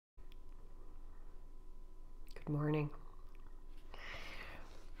Good morning.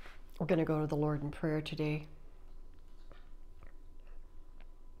 We're going to go to the Lord in prayer today.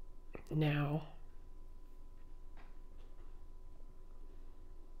 Now.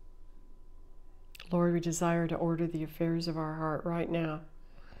 Lord, we desire to order the affairs of our heart right now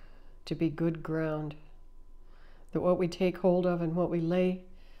to be good ground, that what we take hold of and what we lay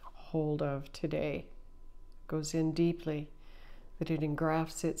hold of today goes in deeply, that it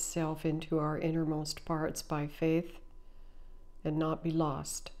engrafts itself into our innermost parts by faith and not be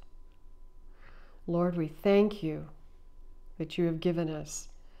lost. Lord, we thank you that you have given us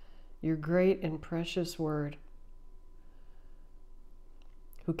your great and precious word,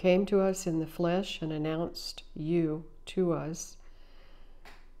 who came to us in the flesh and announced you to us,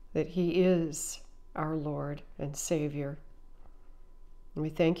 that he is our Lord and Savior. And we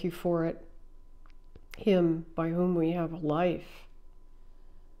thank you for it, him by whom we have life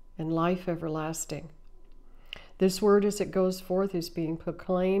and life everlasting. This word as it goes forth is being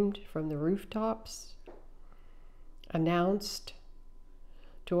proclaimed from the rooftops, announced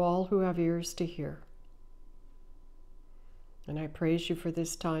to all who have ears to hear. And I praise you for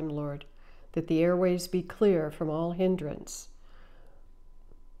this time, Lord, that the airways be clear from all hindrance,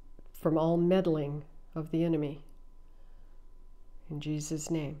 from all meddling of the enemy. In Jesus'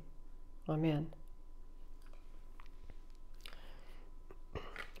 name, amen.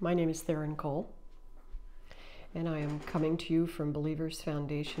 My name is Therin Cole, and I am coming to you from Believers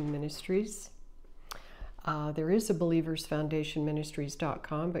Foundation Ministries. There is a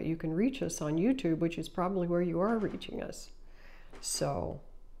believersfoundationministries.com, but you can reach us on YouTube, which is probably where you are reaching us. So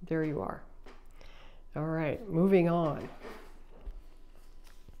there you are. All right, moving on.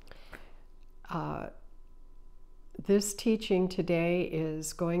 This teaching today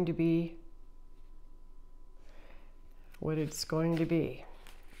is going to be what it's going to be.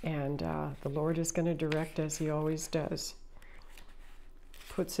 And the Lord is going to direct as he always does.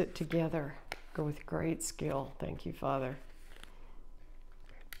 Puts it together with great skill. Thank you, Father.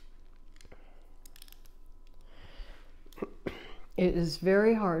 It is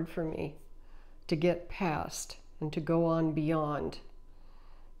very hard for me to get past and to go on beyond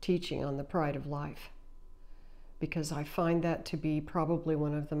teaching on the pride of life, because I find that to be probably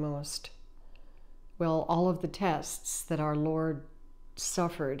one of the most, well, all of the tests that our Lord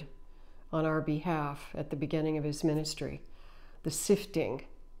suffered on our behalf at the beginning of his ministry, the sifting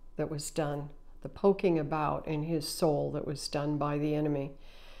that was done, the poking about in his soul that was done by the enemy.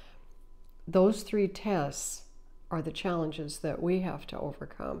 Those three tests are the challenges that we have to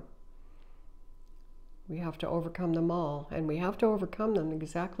overcome. We have to overcome them all, and we have to overcome them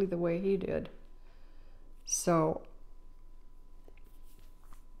exactly the way he did. So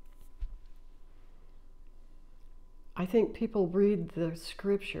I think people read the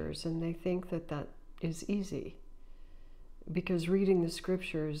scriptures and they think that that is easy, because reading the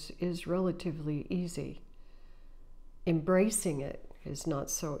scriptures is relatively easy. Embracing it is not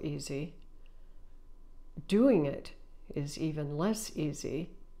so easy. Doing it is even less easy.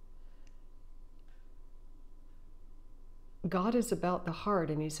 God is about the heart,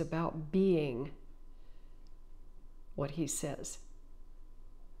 and he's about being what he says.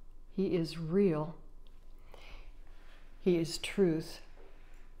 He is real. He is truth,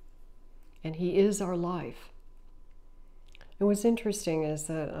 and he is our life. And what's interesting is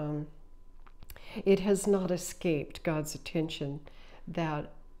that it has not escaped God's attention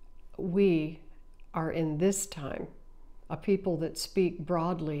that we are in this time a people that speak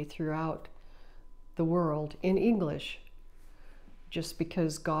broadly throughout the world in English. Just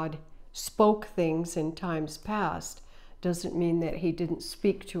because God spoke things in times past doesn't mean that he didn't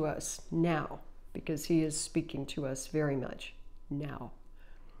speak to us now, because he is speaking to us very much now.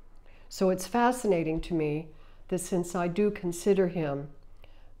 So it's fascinating to me that since I do consider him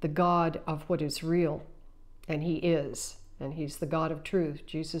the God of what is real, and he is, and he's the God of truth.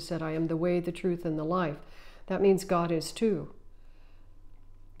 Jesus said, I am the way, the truth, and the life. That means God is too,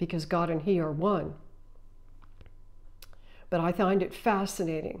 because God and he are one. But I find it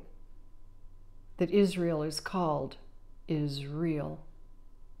fascinating that Israel is called Israel.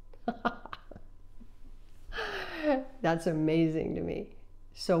 That's amazing to me.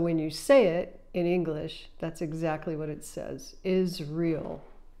 So when you say it in English, that's exactly what it says, Israel.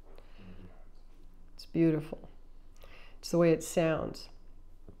 It's beautiful. It's the way it sounds.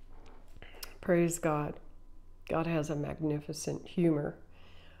 Praise God. God has a magnificent humor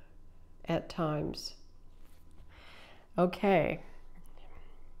at times. Okay.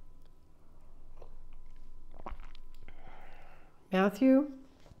 Matthew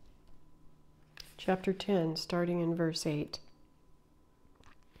chapter 10, starting in verse 8.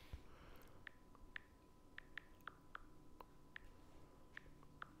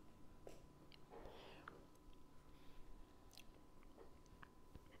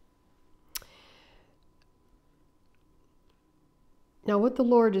 Now, what the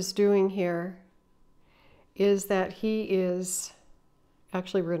Lord is doing here is that he is,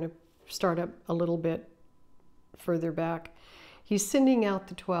 actually we're going to start up a little bit further back. He's sending out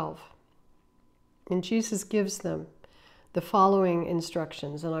the 12. And Jesus gives them the following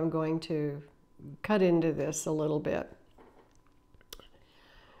instructions, and I'm going to cut into this a little bit.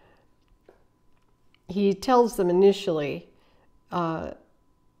 He tells them initially not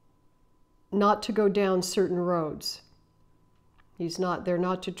to go down certain roads. They're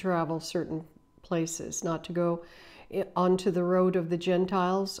not to travel certain places, not to go onto the road of the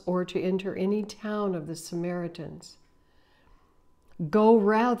Gentiles or to enter any town of the Samaritans. Go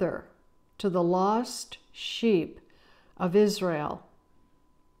rather to the lost sheep of Israel.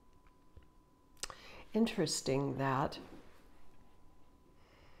 Interesting that.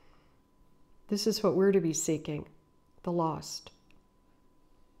 This is what we're to be seeking, the lost.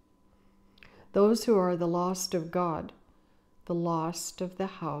 Those who are the lost of God, the lost of the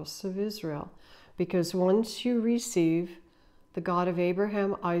house of Israel. Because once you receive the God of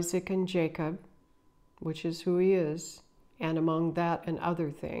Abraham, Isaac, and Jacob, which is who he is, and among that and other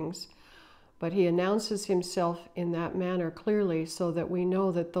things, but he announces himself in that manner clearly so that we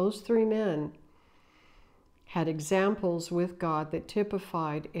know that those three men had examples with God that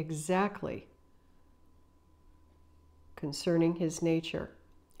typified exactly concerning his nature.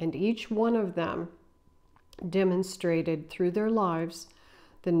 And each one of them demonstrated through their lives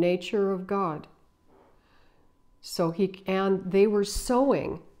the nature of God. And they were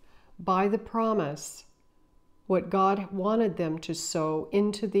sowing by the promise what God wanted them to sow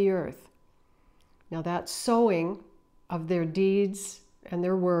into the earth. Now that sowing of their deeds and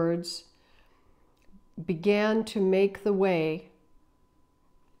their words began to make the way.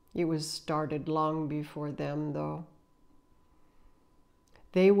 It was started long before them, though.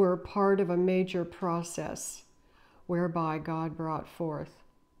 They were part of a major process whereby God brought forth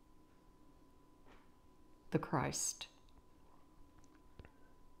the Christ.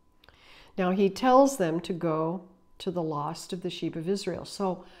 Now he tells them to go to the lost of the sheep of Israel.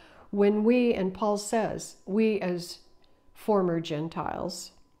 So when we, and Paul says, we as former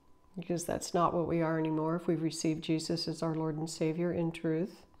Gentiles, because that's not what we are anymore if we've received Jesus as our Lord and Savior in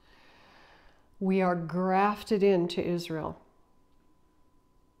truth, we are grafted into Israel.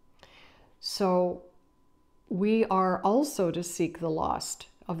 So we are also to seek the lost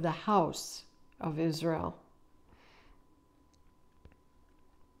of the house of Israel.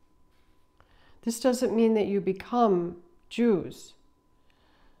 This doesn't mean that you become Jews.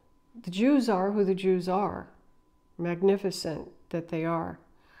 The Jews are who the Jews are, magnificent that they are.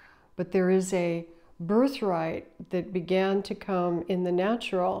 But there is a birthright that began to come in the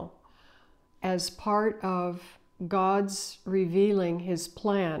natural as part of God's revealing his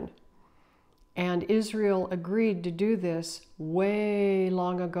plan. And Israel agreed to do this way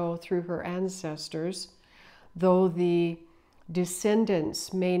long ago through her ancestors, though the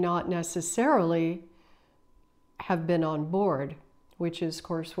descendants may not necessarily have been on board, which is, of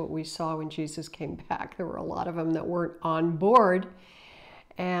course, what we saw when Jesus came back. There were a lot of them that weren't on board.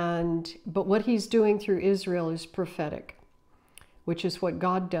 But what he's doing through Israel is prophetic, which is what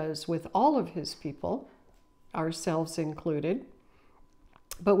God does with all of his people, ourselves included.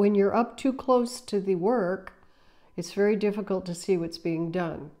 But when you're up too close to the work, it's very difficult to see what's being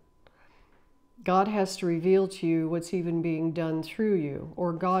done. God has to reveal to you what's even being done through you,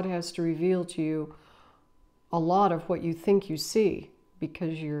 or God has to reveal to you a lot of what you think you see,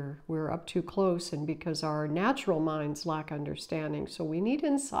 because we're up too close and because our natural minds lack understanding. So we need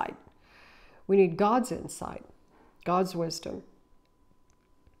insight. We need God's insight, God's wisdom.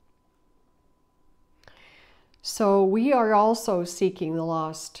 So we are also seeking the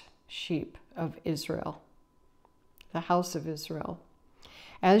lost sheep of Israel, the house of Israel.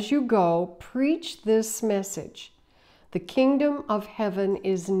 As you go, preach this message. The kingdom of heaven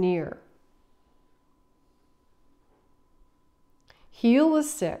is near. Heal the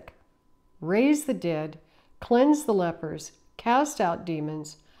sick, raise the dead, cleanse the lepers, cast out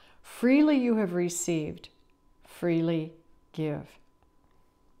demons. Freely you have received, freely give.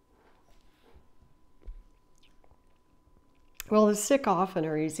 Well, the sick often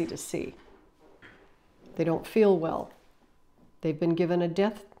are easy to see. They don't feel well. They've been given a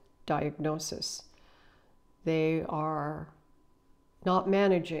death diagnosis. They are not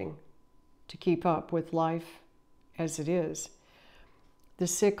managing to keep up with life as it is. The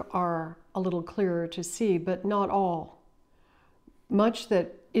sick are a little clearer to see, but not all. Much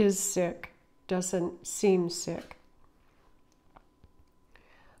that is sick doesn't seem sick.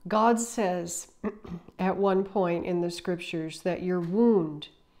 God says at one point in the scriptures that your wound,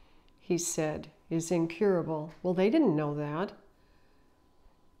 he said, is incurable. Well, they didn't know that.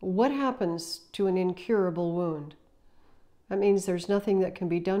 What happens to an incurable wound? That means there's nothing that can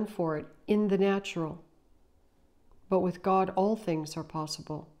be done for it in the natural. But with God, all things are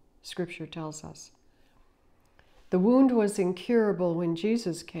possible, Scripture tells us. The wound was incurable when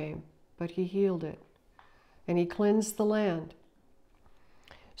Jesus came, but he healed it, and he cleansed the land.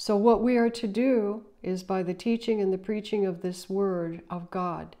 So what we are to do is, by the teaching and the preaching of this word of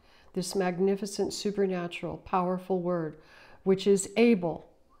God, this magnificent, supernatural, powerful word, which is able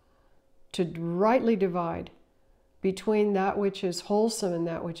to rightly divide between that which is wholesome and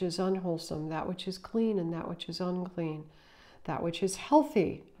that which is unwholesome, that which is clean and that which is unclean, that which is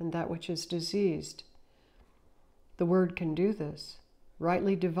healthy and that which is diseased. The word can do this,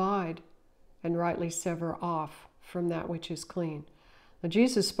 rightly divide and rightly sever off from that which is clean. Now,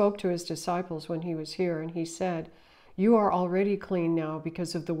 Jesus spoke to his disciples when he was here, and he said, "You are already clean now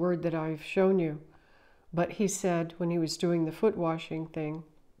because of the word that I've shown you." But he said, when he was doing the foot washing thing,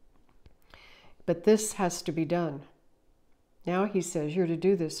 but this has to be done. Now he says, you're to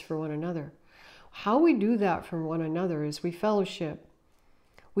do this for one another. How we do that for one another is we fellowship.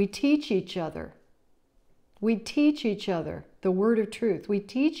 We teach each other. We teach each other the word of truth. We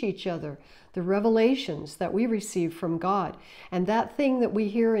teach each other the revelations that we receive from God. And that thing that we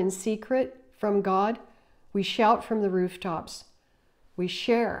hear in secret from God, we shout from the rooftops. We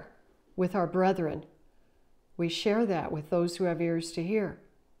share with our brethren. We share that with those who have ears to hear.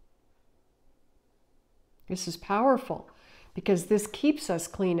 This is powerful because this keeps us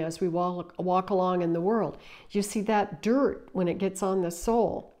clean as we walk along in the world. You see that dirt when it gets on the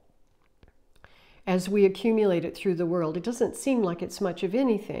soul, as we accumulate it through the world, it doesn't seem like it's much of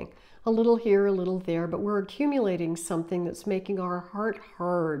anything. A little here, a little there, but we're accumulating something that's making our heart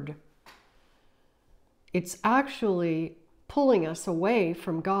hard. It's actually pulling us away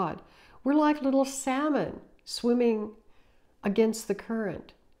from God. We're like little salmon swimming against the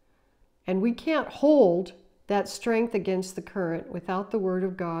current. And we can't hold that strength against the current without the Word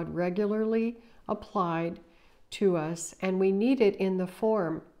of God regularly applied to us. And we need it in the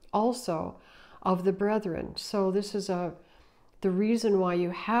form also of the brethren. So this is the reason why you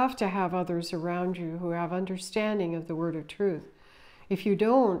have to have others around you who have understanding of the word of truth. If you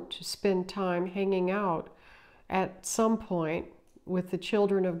don't spend time hanging out at some point with the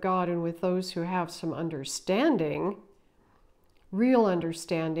children of God and with those who have some understanding, real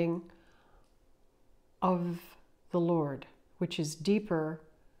understanding of the Lord, which is deeper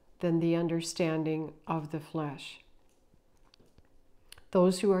than the understanding of the flesh.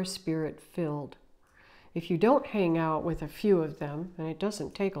 Those who are spirit-filled. If you don't hang out with a few of them, and it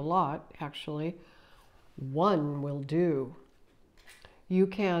doesn't take a lot, actually, one will do. You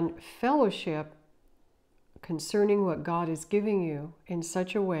can fellowship concerning what God is giving you in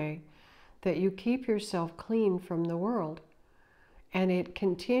such a way that you keep yourself clean from the world. And it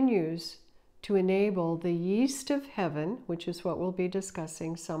continues to enable the yeast of heaven, which is what we'll be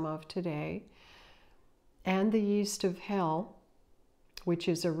discussing some of today, and the yeast of hell, which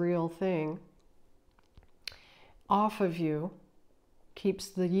is a real thing, off of you, keeps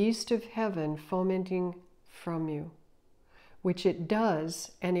the yeast of heaven fomenting from you, which it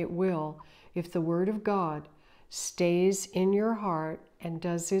does, and it will, if the Word of God stays in your heart and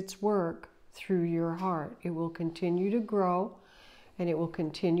does its work through your heart. It will continue to grow, and it will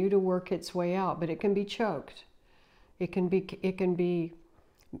continue to work its way out, but it can be choked. It can be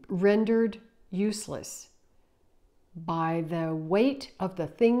rendered useless by the weight of the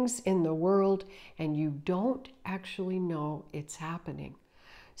things in the world, and you don't actually know it's happening.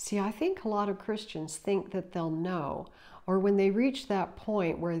 See, I think a lot of Christians think that they'll know, or when they reach that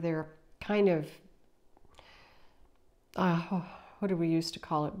point where they're kind of, what do we used to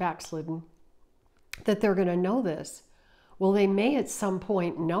call it, backslidden, that they're going to know this. Well, they may at some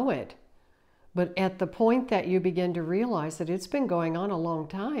point know it, but at the point that you begin to realize that it's been going on a long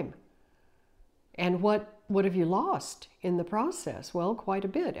time. And what have you lost in the process? Well, quite a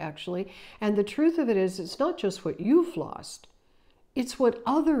bit, actually. And the truth of it is, it's not just what you've lost. It's what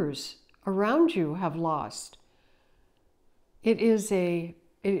others around you have lost. It is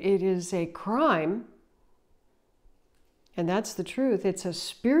a crime, and that's the truth. It's a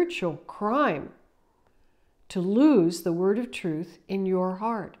spiritual crime to lose the word of truth in your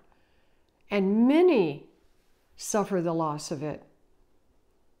heart. And many suffer the loss of it.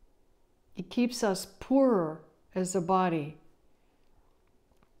 It keeps us poorer as a body.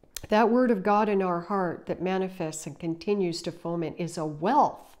 That word of God in our heart that manifests and continues to foment is a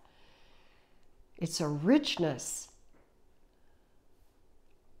wealth. It's a richness.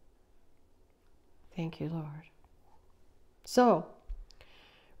 Thank you, Lord. So,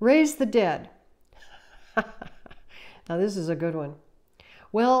 raise the dead. Now this is a good one.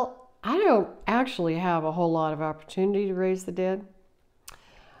 Well, I don't actually have a whole lot of opportunity to raise the dead.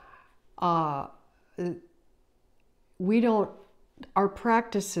 Our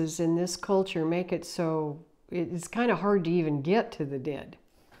practices in this culture make it so it's kind of hard to even get to the dead.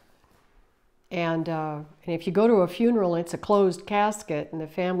 And if you go to a funeral, it's a closed casket and the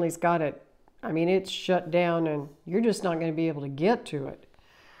family's got it, I mean, it's shut down and you're just not going to be able to get to it.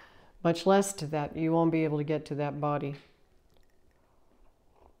 Much less to that, you won't be able to get to that body.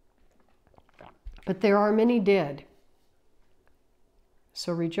 But there are many dead.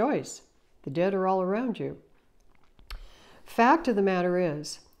 So rejoice. The dead are all around you. Fact of the matter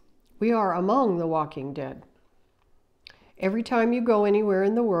is, we are among the walking dead. Every time you go anywhere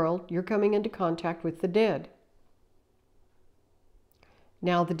in the world, you're coming into contact with the dead.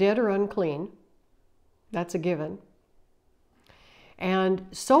 Now, the dead are unclean. That's a given. And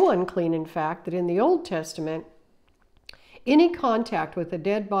so unclean, in fact, that in the Old Testament, any contact with a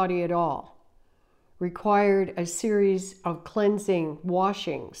dead body at all required a series of cleansing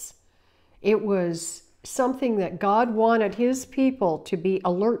washings. It was something that God wanted his people to be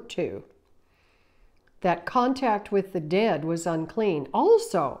alert to. That contact with the dead was unclean.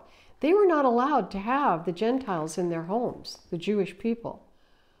 Also, they were not allowed to have the Gentiles in their homes, the Jewish people.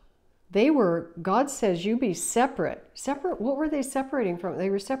 God says, you be separate. Separate, what were they separating from? They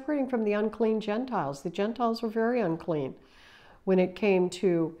were separating from the unclean Gentiles. The Gentiles were very unclean when it came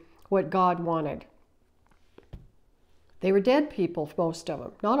to what God wanted. They were dead people, most of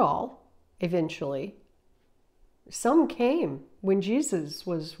them. Not all, eventually. Some came when Jesus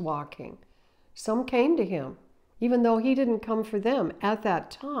was walking. Some came to him, even though he didn't come for them at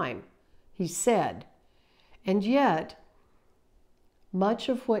that time, he said. And yet, much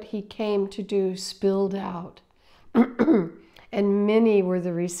of what he came to do spilled out. And many were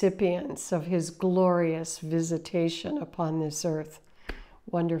the recipients of his glorious visitation upon this earth.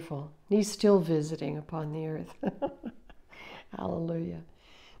 Wonderful. He's still visiting upon the earth. Hallelujah.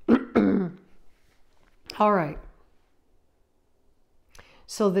 All right.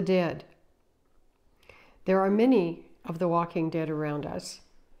 So the dead. There are many of the walking dead around us,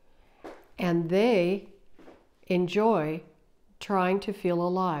 and they enjoy trying to feel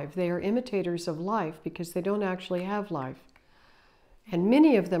alive. They are imitators of life because they don't actually have life. And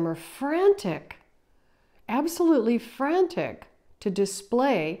many of them are frantic, absolutely frantic, to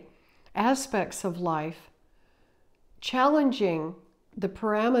display aspects of life, challenging the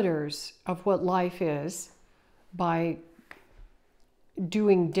parameters of what life is by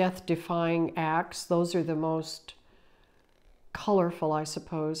doing death-defying acts. Those are the most colorful, I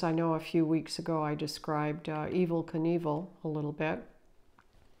suppose. I know a few weeks ago I described Evel Knievel a little bit.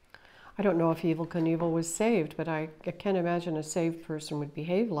 I don't know if Evel Knievel was saved, but I can't imagine a saved person would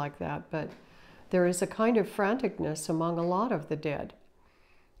behave like that. But there is a kind of franticness among a lot of the dead.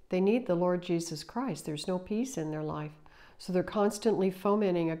 They need the Lord Jesus Christ. There's no peace in their life. So they're constantly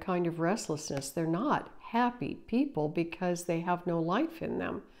fomenting a kind of restlessness. They're not happy people because they have no life in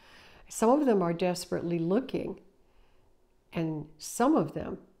them. Some of them are desperately looking, and some of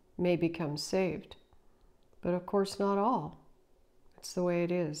them may become saved. But of course, not all. It's the way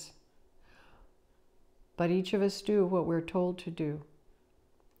it is. But each of us do what we're told to do.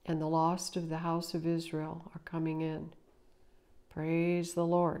 And the lost of the house of Israel are coming in. Praise the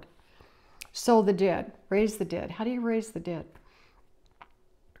Lord. So the dead, raise the dead. How do you raise the dead?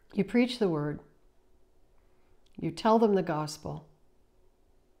 You preach the word. You tell them the gospel.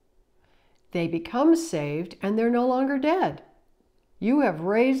 They become saved and they're no longer dead. You have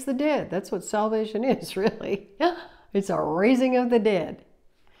raised the dead. That's what salvation is, really. It's a raising of the dead.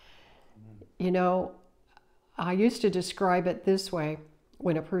 You know, I used to describe it this way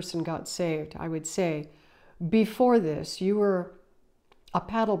when a person got saved. I would say, before this, you were a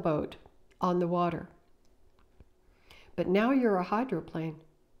paddle boat on the water. But now you're a hydroplane.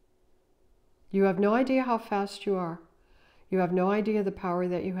 You have no idea how fast you are. You have no idea the power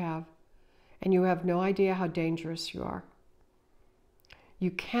that you have. And you have no idea how dangerous you are.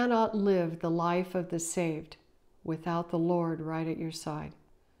 You cannot live the life of the saved without the Lord right at your side,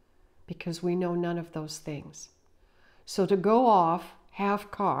 because we know none of those things. So to go off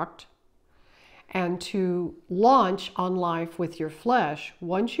half-cocked and to launch on life with your flesh,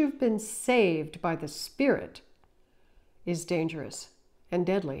 once you've been saved by the Spirit, is dangerous and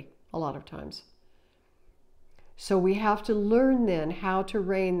deadly a lot of times. So we have to learn then how to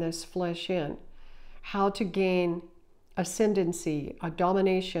rein this flesh in, how to gain ascendancy, a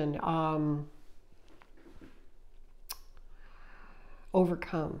domination,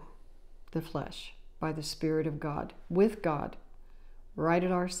 overcome the flesh by the Spirit of God, with God right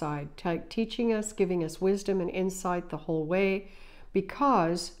at our side, teaching us, giving us wisdom and insight the whole way,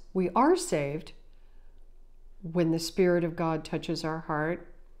 because we are saved when the Spirit of God touches our heart,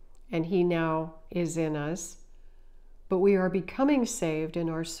 and He now is in us, but we are becoming saved in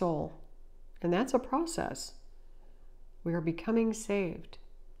our soul. And that's a process. We are becoming saved.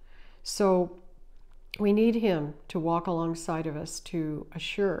 So we need Him to walk alongside of us to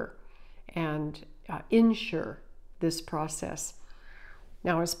assure and ensure this process.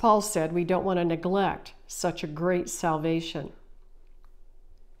 Now, as Paul said, we don't want to neglect such a great salvation.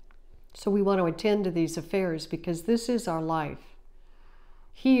 So we want to attend to these affairs because this is our life.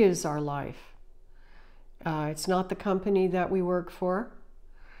 He is our life. It's not the company that we work for.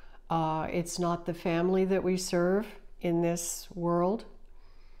 It's not the family that we serve in this world.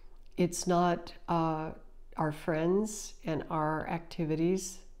 It's not our friends and our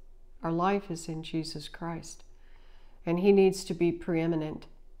activities. Our life is in Jesus Christ. And He needs to be preeminent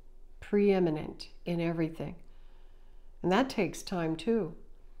in everything. And that takes time too.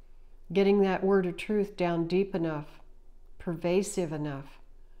 Getting that word of truth down deep enough, pervasive enough,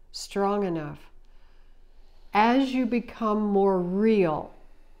 strong enough. As you become more real,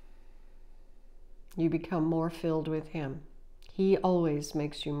 you become more filled with Him. He always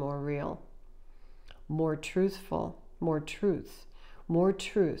makes you more real, more truthful, more truth, more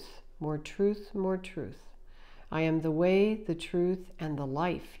truth, more truth, more truth. I am the way, the truth, and the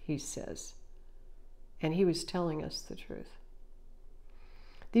life, He says. And He was telling us the truth.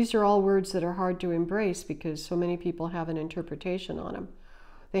 These are all words that are hard to embrace because so many people have an interpretation on them.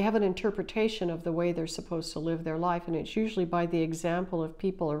 They have an interpretation of the way they're supposed to live their life, and it's usually by the example of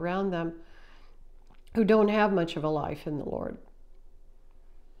people around them who don't have much of a life in the Lord.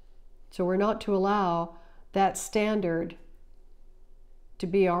 So we're not to allow that standard to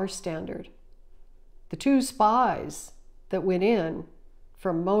be our standard. The two spies that went in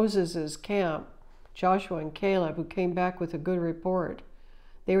from Moses' camp, Joshua and Caleb, who came back with a good report,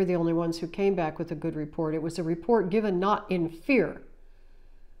 they were the only ones who came back with a good report. It was a report given not in fear.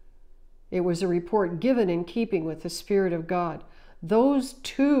 It was a report given in keeping with the Spirit of God. Those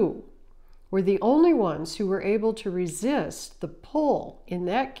two were the only ones who were able to resist the pull in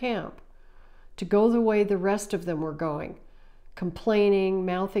that camp to go the way the rest of them were going, complaining,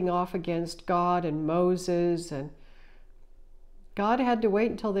 mouthing off against God and Moses. And God had to wait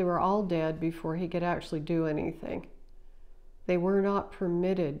until they were all dead before He could actually do anything. They were not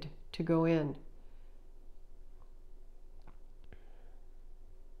permitted to go in.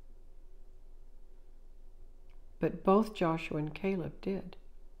 But both Joshua and Caleb did.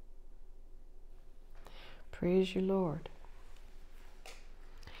 Praise you, Lord.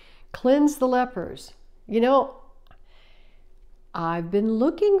 Cleanse the lepers. You know, I've been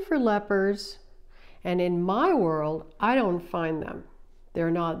looking for lepers, and in my world, I don't find them.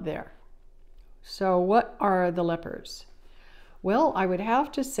 They're not there. So what are the lepers? Well, I would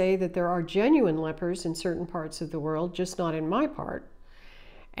have to say that there are genuine lepers in certain parts of the world, just not in my part,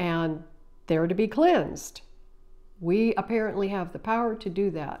 and they're to be cleansed. We apparently have the power to do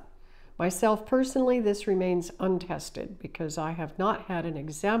that. Myself personally, this remains untested because I have not had an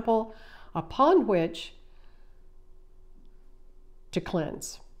example upon which to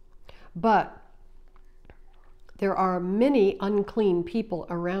cleanse. But there are many unclean people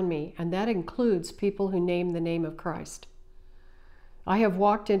around me, and that includes people who name the name of Christ. I have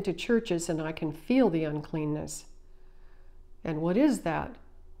walked into churches and I can feel the uncleanness. And what is that?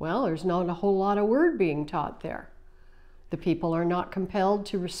 Well, there's not a whole lot of word being taught there. The people are not compelled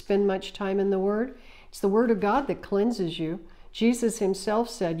to spend much time in the Word. It's the Word of God that cleanses you. Jesus Himself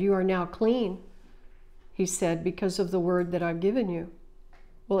said, "You are now clean," He said, "because of the Word that I've given you."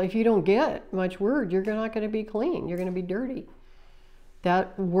 Well, if you don't get much Word, you're not going to be clean. You're going to be dirty.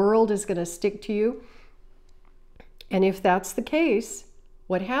 That world is going to stick to you. And if that's the case,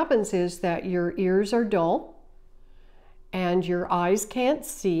 what happens is that your ears are dull and your eyes can't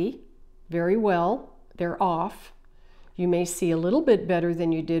see very well. They're off. You may see a little bit better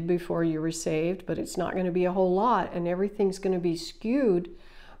than you did before you were saved, but it's not going to be a whole lot, and everything's going to be skewed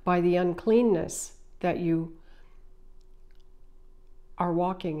by the uncleanness that you are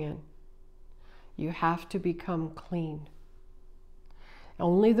walking in. You have to become clean.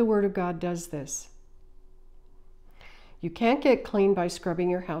 Only the Word of God does this. You can't get clean by scrubbing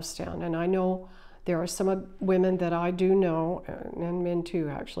your house down. And I know there are some women that I do know, and men too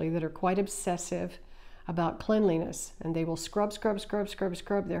actually, that are quite obsessive about cleanliness. And they will scrub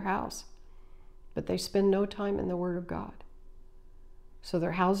their house. But they spend no time in the Word of God. So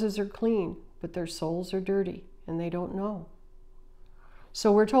their houses are clean, but their souls are dirty, and they don't know.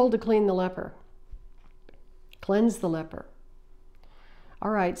 So we're told to clean the leper. Cleanse the leper.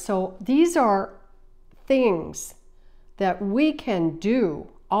 All right, so these are things that we can do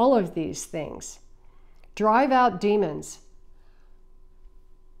all of these things. Drive out demons.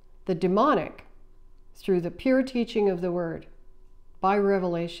 The demonic, through the pure teaching of the word, by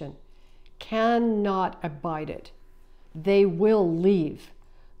revelation, cannot abide it. They will leave.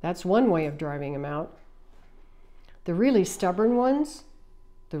 That's one way of driving them out. The really stubborn ones,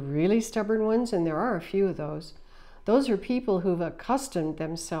 and there are a few of those are people who've accustomed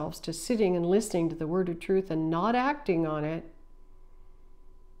themselves to sitting and listening to the word of truth and not acting on it.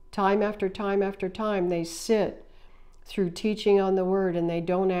 Time after time after time, they sit through teaching on the word and they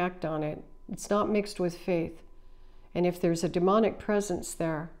don't act on it. It's not mixed with faith. And if there's a demonic presence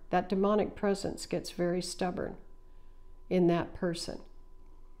there, that demonic presence gets very stubborn in that person.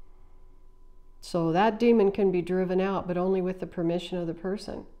 So that demon can be driven out, but only with the permission of the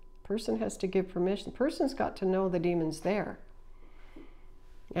person. The person has to give permission. The person's got to know the demon's there.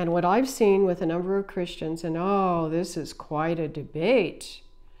 And what I've seen with a number of Christians, and oh, this is quite a debate.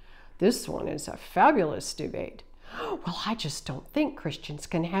 This one is a fabulous debate. Well, I just don't think Christians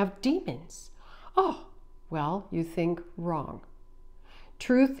can have demons. Oh, well, you think wrong.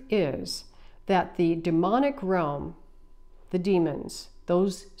 Truth is that the demonic realm, the demons,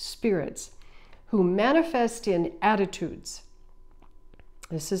 those spirits who manifest in attitudes,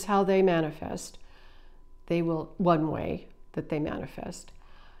 this is how they manifest. They will, one way that they manifest,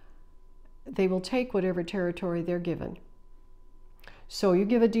 they will take whatever territory they're given. So you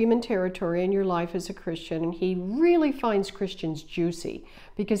give a demon territory in your life as a Christian, and he really finds Christians juicy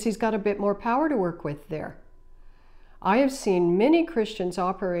because he's got a bit more power to work with there. I have seen many Christians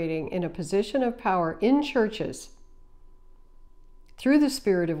operating in a position of power in churches through the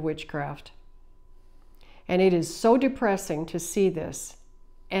spirit of witchcraft. And it is so depressing to see this,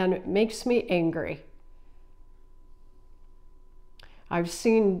 and it makes me angry. I've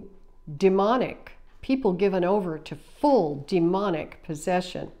seen demonic people given over to full demonic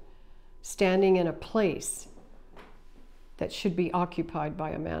possession, standing in a place that should be occupied by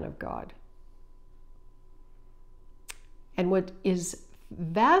a man of God. And what is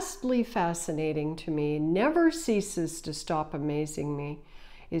vastly fascinating to me, never ceases to stop amazing me,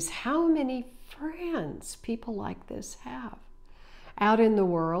 is how many friends people like this have out in the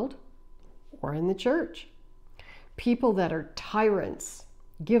world or in the church. People that are tyrants,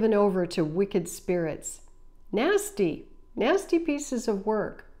 given over to wicked spirits. Nasty, nasty pieces of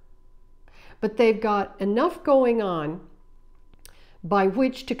work. But they've got enough going on by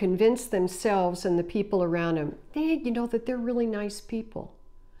which to convince themselves and the people around them, that they're really nice people.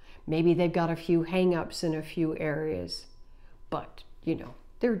 Maybe they've got a few hang-ups in a few areas, but,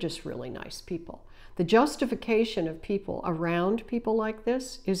 they're just really nice people. The justification of people around people like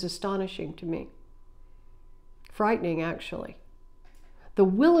this is astonishing to me. Frightening, actually. The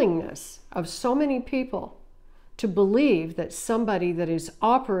willingness of so many people to believe that somebody that is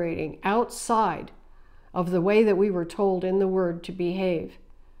operating outside of the way that we were told in the Word to behave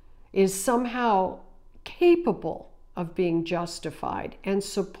is somehow capable of being justified and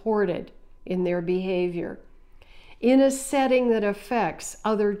supported in their behavior in a setting that affects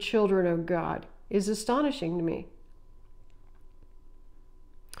other children of God is astonishing to me.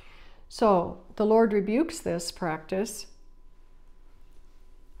 So the Lord rebukes this practice,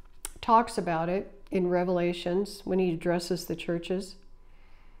 talks about it in Revelations when he addresses the churches.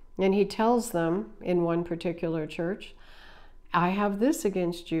 And he tells them in one particular church, I have this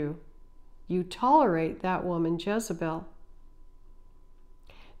against you. You tolerate that woman Jezebel.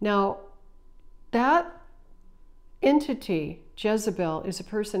 Now, that entity, Jezebel, is a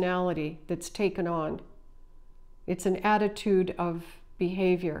personality that's taken on. It's an attitude of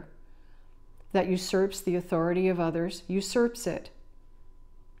behavior that usurps the authority of others, usurps it.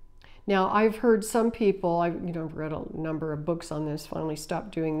 Now, I've heard some people, I've read a number of books on this, finally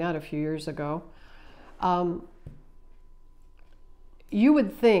stopped doing that a few years ago. You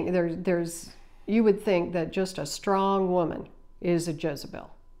would think you would think that just a strong woman is a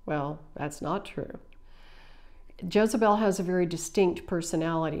Jezebel. Well, that's not true. Jezebel has a very distinct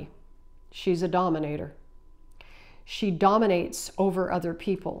personality. She's a dominator. She dominates over other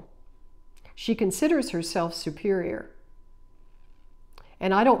people. She considers herself superior.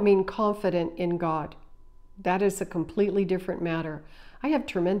 And I don't mean confident in God. That is a completely different matter. I have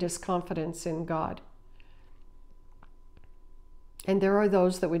tremendous confidence in God. And there are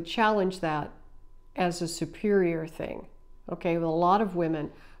those that would challenge that as a superior thing. Okay, well, a lot of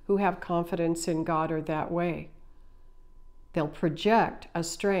women who have confidence in God are that way. They'll project a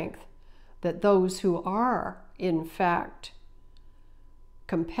strength that those who are, in fact,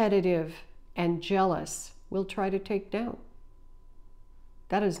 competitive and jealous will try to take down.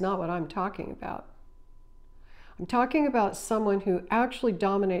 That is not what I'm talking about. I'm talking about someone who actually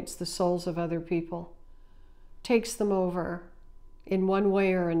dominates the souls of other people, takes them over in one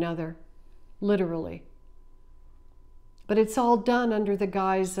way or another, literally. But it's all done under the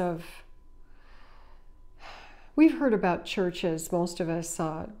guise of, we've heard about churches, most of us,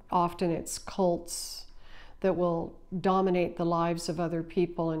 often it's cults that will dominate the lives of other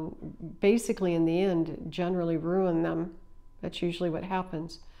people and basically in the end generally ruin them. That's usually what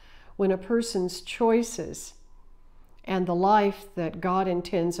happens. When a person's choices and the life that God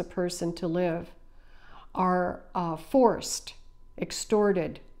intends a person to live are forced,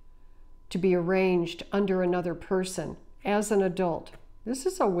 extorted, to be arranged under another person as an adult. This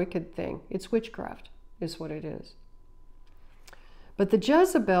is a wicked thing. It's witchcraft, is what it is. But the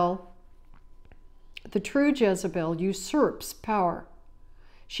Jezebel, the true Jezebel, usurps power.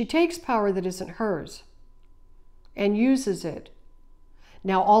 She takes power that isn't hers and uses it.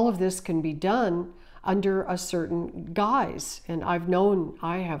 Now, all of this can be done under a certain guise. And I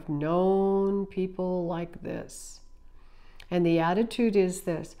have known people like this. And the attitude is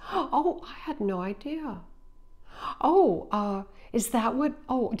this: oh, I had no idea. Oh, is that what,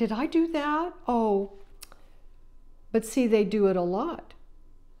 oh, did I do that? Oh, but see, they do it a lot.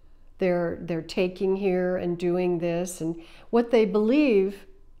 They're taking here and doing this, and what they believe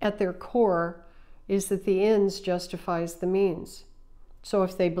at their core is that the ends justifies the means. So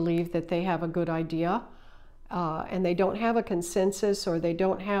if they believe that they have a good idea, and they don't have a consensus, or they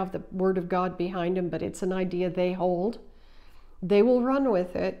don't have the Word of God behind them, but it's an idea they hold, they will run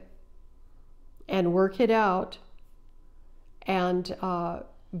with it and work it out and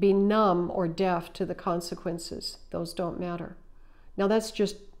be numb or deaf to the consequences. Those don't matter. Now that's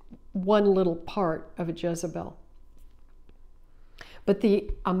just one little part of a Jezebel. But the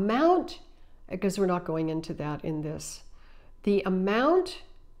amount, because we're not going into that in this, the amount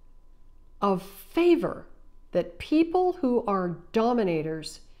of favor that people who are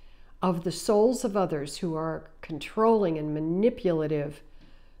dominators of the souls of others, who are controlling and manipulative,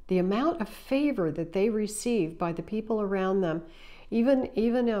 the amount of favor that they receive by the people around them,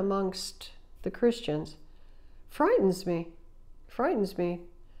 even amongst the Christians, frightens me. Frightens me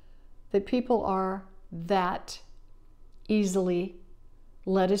that people are that easily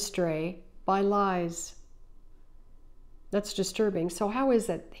led astray by lies. That's disturbing. So how is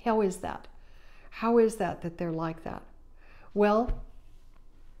that? How is that? How is that they're like that? Well,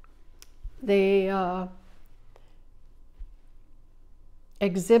 they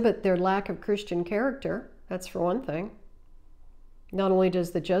exhibit their lack of Christian character. That's for one thing. Not only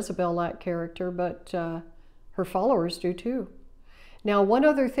does the Jezebel lack character, but her followers do too. Now, one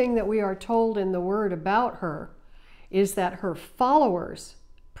other thing that we are told in the Word about her is that her followers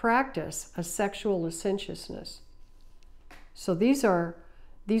practice a sexual licentiousness. So these are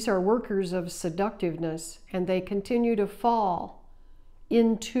workers of seductiveness, and they continue to fall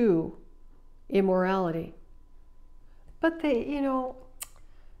into immorality. But they,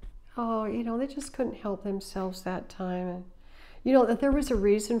 they just couldn't help themselves that time. And, that there was a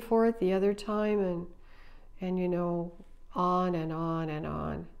reason for it the other time, and on and on and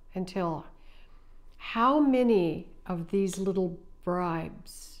on, until how many of these little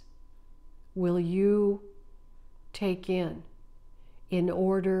bribes will you take in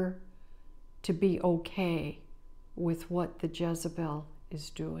order to be okay with what the Jezebel is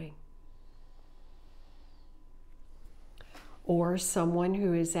doing? Or someone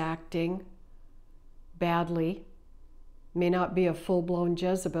who is acting badly, may not be a full-blown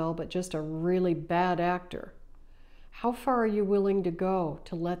Jezebel, but just a really bad actor. How far are you willing to go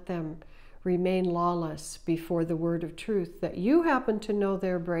to let them remain lawless before the word of truth that you happen to know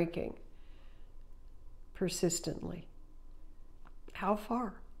they're breaking persistently? How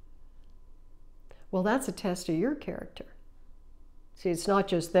far? Well, that's a test of your character. See, it's not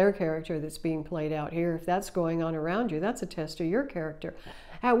just their character that's being played out here. If that's going on around you, that's a test of your character.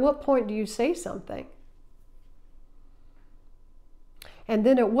 At what point do you say something? And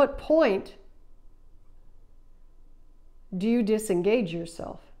then at what point do you disengage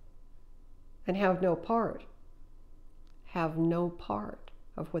yourself and have no part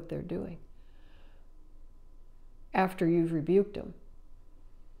of what they're doing after you've rebuked them?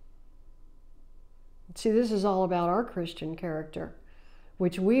 See, this is all about our Christian character,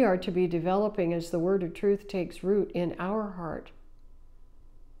 which we are to be developing as the word of truth takes root in our heart.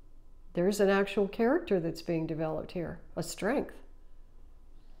 There's an actual character that's being developed here, a strength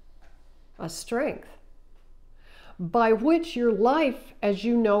by which your life as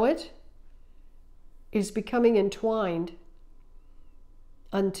you know it is becoming entwined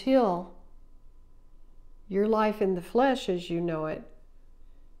until your life in the flesh as you know it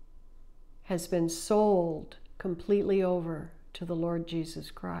has been sold completely over to the Lord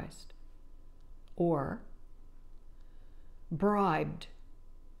Jesus Christ, or bribed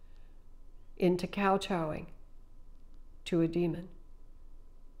into kowtowing to a demon.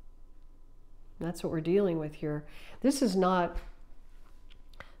 That's what we're dealing with here. This isn't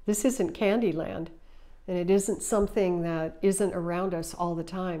Candyland, and it isn't something that isn't around us all the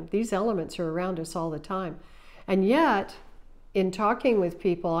time. These elements are around us all the time. And yet, in talking with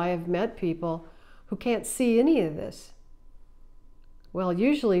people, I have met people who can't see any of this. Well,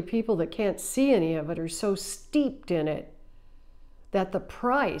 usually people that can't see any of it are so steeped in it that the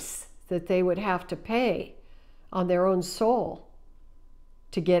price that they would have to pay on their own soul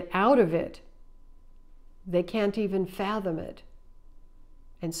to get out of it, they can't even fathom it.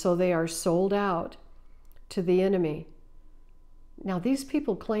 And so they are sold out to the enemy. Now, these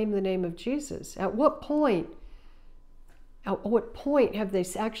people claim the name of Jesus. At what point have they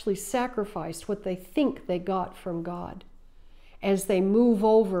actually sacrificed what they think they got from God as they move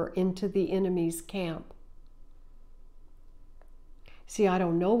over into the enemy's camp? See, I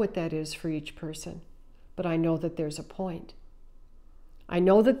don't know what that is for each person, but I know that there's a point. I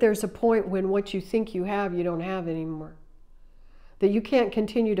know that there's a point when what you think you have, you don't have anymore. That you can't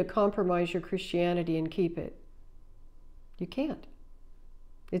continue to compromise your Christianity and keep it. You can't.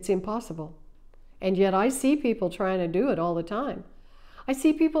 It's impossible. And yet I see people trying to do it all the time. I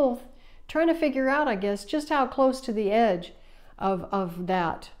see people trying to figure out, I guess, just how close to the edge of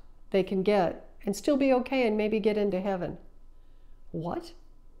that they can get and still be okay and maybe get into heaven. What?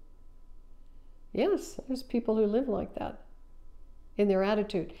 Yes, there's people who live like that in their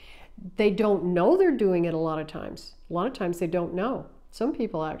attitude. They don't know they're doing it a lot of times. A lot of times they don't know. Some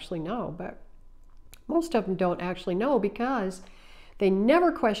people actually know, but most of them don't actually know because they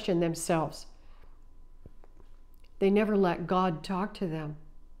never question themselves. They never let God talk to them.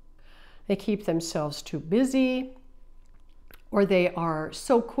 They keep themselves too busy, or they are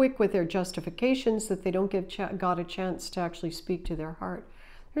so quick with their justifications that they don't give God a chance to actually speak to their heart.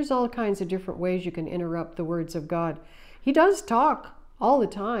 There's all kinds of different ways you can interrupt the words of God. He does talk all the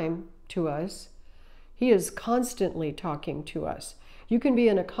time to us. He is constantly talking to us. You can be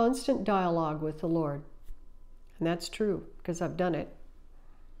in a constant dialogue with the Lord. And that's true, because I've done it.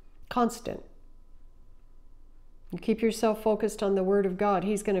 Constant. You keep yourself focused on the Word of God,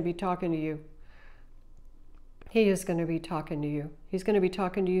 He's going to be talking to you. He is going to be talking to you. He's going to be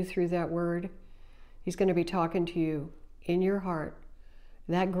talking to you through that Word. He's going to be talking to you in your heart.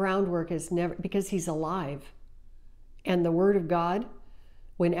 That groundwork is never, because He's alive. And the Word of God,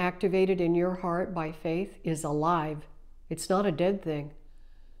 when activated in your heart by faith, is alive. It's not a dead thing.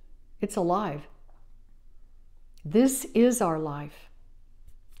 It's alive. This is our life.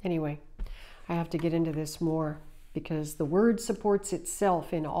 Anyway, I have to get into this more because the Word supports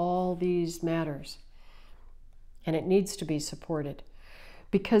itself in all these matters. And it needs to be supported.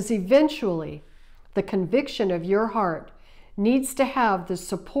 Because eventually, the conviction of your heart needs to have the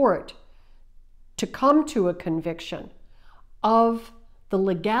support to come to a conviction of the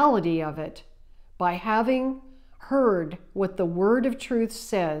legality of it by having heard what the Word of truth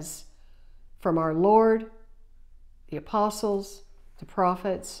says from our Lord, the apostles, the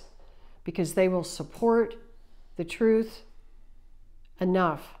prophets, because they will support the truth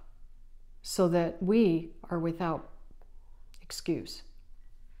enough so that we are without excuse.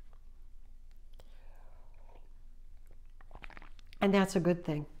 And that's a good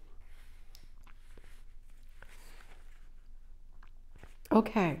thing.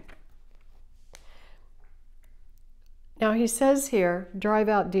 Okay. Now he says here, drive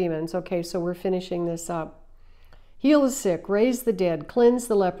out demons. Okay, so we're finishing this up. Heal the sick, raise the dead, cleanse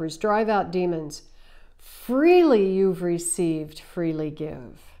the lepers, drive out demons. Freely you've received, freely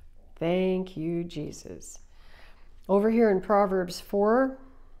give. Thank you, Jesus. Over here in Proverbs 4,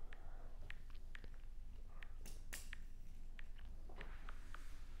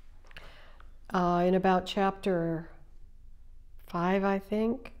 in about chapter 5, I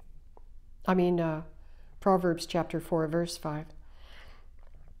think. Proverbs chapter 4, verse 5.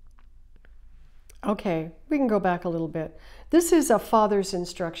 Okay, we can go back a little bit. This is a father's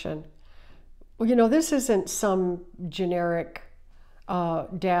instruction. Well, you know, this isn't some generic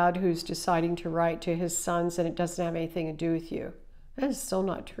dad who's deciding to write to his sons and it doesn't have anything to do with you. That is so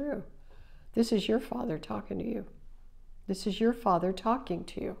not true. This is your father talking to you. This is your father talking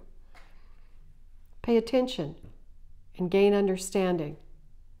to you. Pay attention and gain understanding.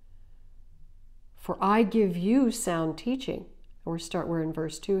 For I give you sound teaching. We're in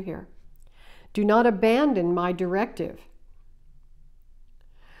verse 2 here. Do not abandon my directive.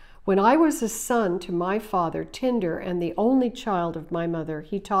 When I was a son to my father, tender and the only child of my mother,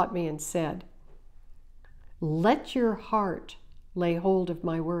 he taught me and said, Let your heart lay hold of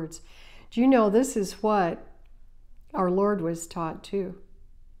my words. Do you know this is what our Lord was taught too?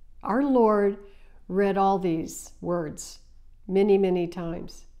 Our Lord read all these words many, many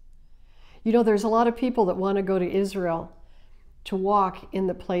times. You know, there's a lot of people that want to go to Israel to walk in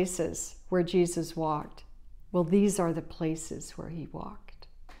the places where Jesus walked. Well, these are the places where he walked.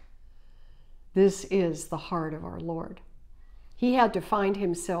 This is the heart of our Lord. He had to find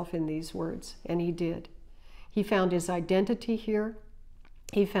himself in these words, and he did. He found his identity here.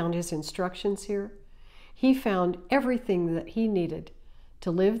 He found his instructions here. He found everything that he needed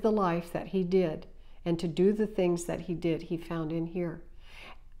to live the life that he did and to do the things that he did, he found in here,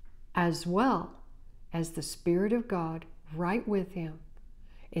 as well as the Spirit of God right with him,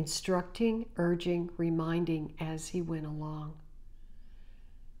 instructing, urging, reminding as he went along.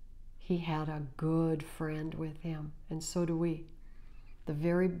 He had a good friend with him, and so do we. The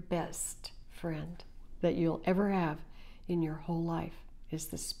very best friend that you'll ever have in your whole life is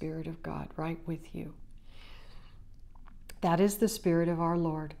the Spirit of God right with you. That is the Spirit of our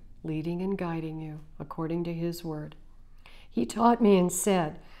Lord, leading and guiding you according to his word. He taught me and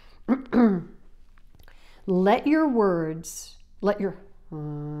said, let your words,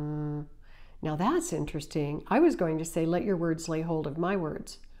 now that's interesting. I was going to say, let your words lay hold of my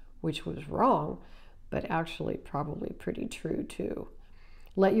words, which was wrong, but actually probably pretty true too.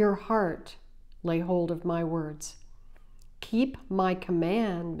 Let your heart lay hold of my words. Keep my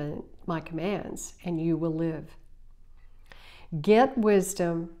commands, and you will live. Get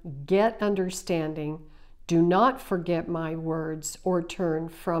wisdom, get understanding. Do not forget my words or turn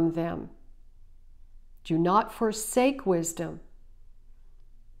from them. Do not forsake wisdom,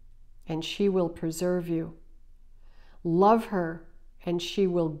 and she will preserve you. Love her, and she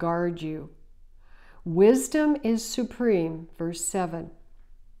will guard you. Wisdom is supreme, verse 7.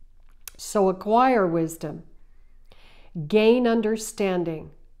 So acquire wisdom, gain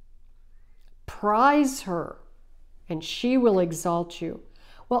understanding, prize her, and she will exalt you.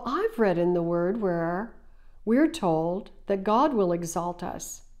 Well, I've read in the Word where we're told that God will exalt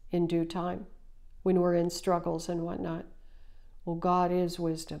us in due time when we're in struggles and whatnot. Well, God is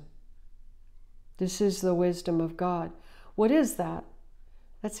wisdom. This is the wisdom of God. What is that?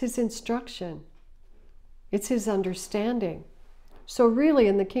 That's his instruction. It's his understanding. So really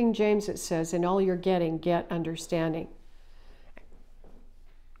in the King James it says, in all you're getting, get understanding.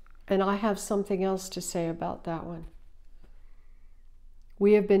 And I have something else to say about that one.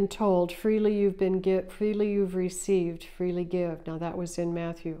 We have been told, freely you've received, freely give. Now that was in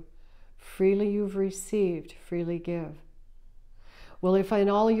Matthew. Freely you've received, freely give. Well, if in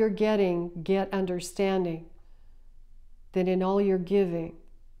all you're getting, get understanding, then in all you're giving,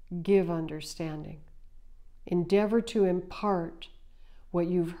 give understanding. Endeavor to impart what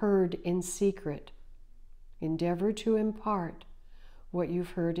you've heard in secret. Endeavor to impart what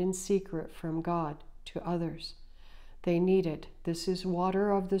you've heard in secret from God to others. They need it. This is water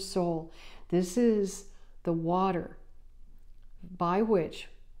of the soul. This is the water by which,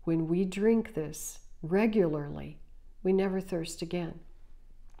 when we drink this regularly, we never thirst again.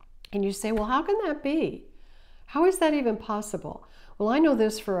 And you say, well, how can that be? How is that even possible? Well, I know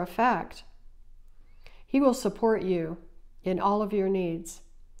this for a fact. He will support you in all of your needs,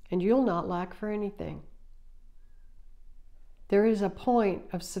 and you'll not lack for anything. There is a point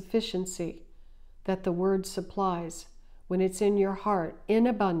of sufficiency that the Word supplies when it's in your heart in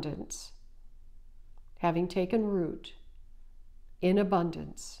abundance, having taken root in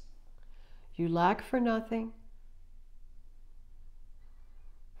abundance. You lack for nothing.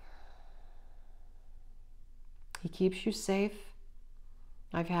 He keeps you safe.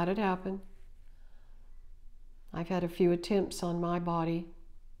 I've had it happen. I've had a few attempts on my body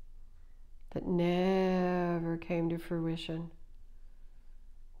that never came to fruition.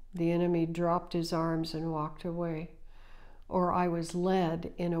 The enemy dropped his arms and walked away, or I was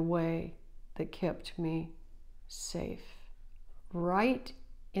led in a way that kept me safe, right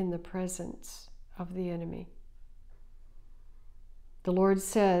in the presence of the enemy. The Lord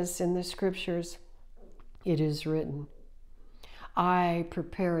says in the scriptures, it is written, I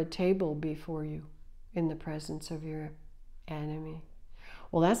prepare a table before you in the presence of your enemy.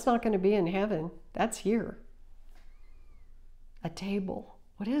 Well, that's not going to be in heaven. That's here. A table.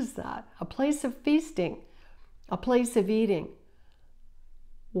 What is that? A place of feasting, a place of eating.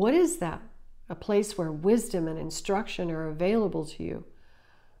 What is that? A place where wisdom and instruction are available to you.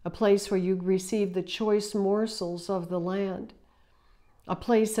 A place where you receive the choice morsels of the land. A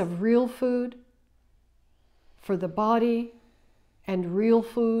place of real food for the body and real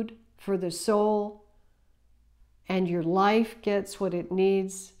food for the soul and your life gets what it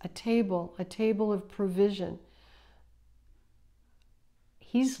needs, a table of provision.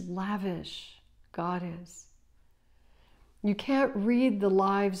 He's lavish, God is. You can't read the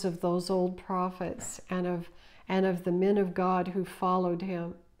lives of those old prophets and of the men of God who followed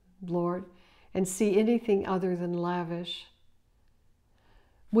him, Lord, and see anything other than lavish.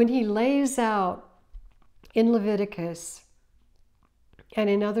 When he lays out in Leviticus and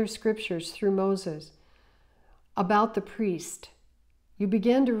in other scriptures through Moses about the priest, you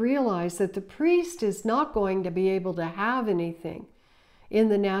begin to realize that the priest is not going to be able to have anything in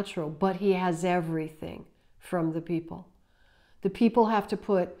the natural, but he has everything from the people. The people have to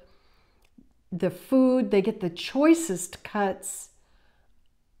put the food, they get the choicest cuts,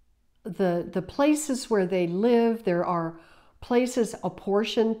 the places where they live, there are places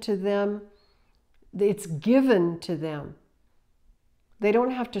apportioned to them. It's given to them. They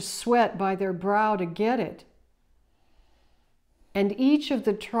don't have to sweat by their brow to get it. And each of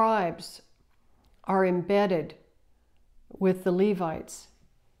the tribes are embedded with the Levites.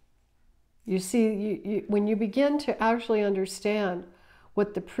 You see, when you begin to actually understand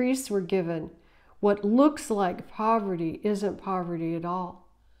what the priests were given, what looks like poverty isn't poverty at all.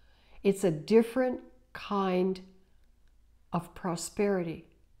 It's a different kind of prosperity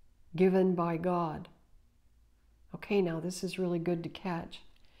given by God. Okay, now this is really good to catch.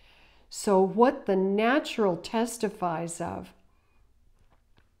 So what the natural testifies of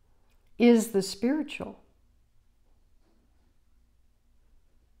is the spiritual.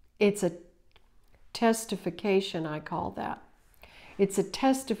 It's a testification, I call that. It's a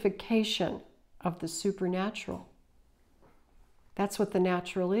testification of the supernatural. That's what the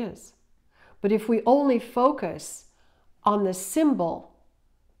natural is. But if we only focus on the symbol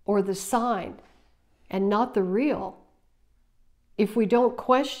or the sign and not the real, if we don't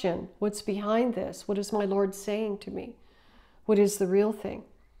question what's behind this, what is my Lord saying to me? What is the real thing?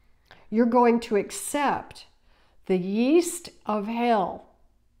 You're going to accept the yeast of hell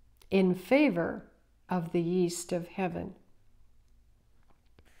in favor of the yeast of heaven.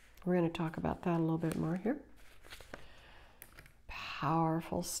 We're going to talk about that a little bit more here.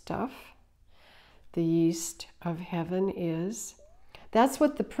 Powerful stuff. The yeast of heaven is, that's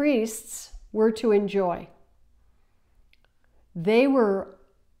what the priests were to enjoy. They were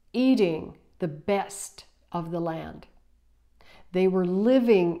eating the best of the land. They were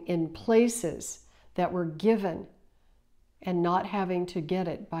living in places that were given and not having to get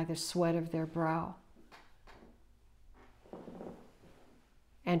it by the sweat of their brow.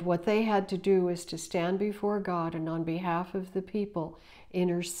 And what they had to do was to stand before God and on behalf of the people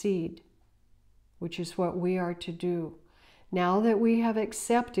intercede, which is what we are to do. Now that we have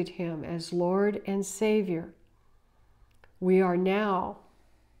accepted him as Lord and Savior, we are now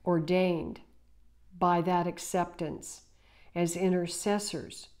ordained by that acceptance as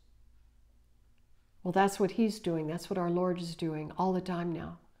intercessors. Well, that's what he's doing. That's what our Lord is doing all the time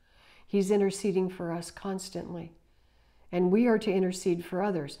now. He's interceding for us constantly. And we are to intercede for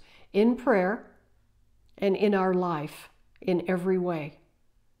others in prayer and in our life in every way.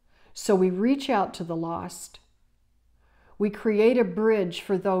 So we reach out to the lost. We create a bridge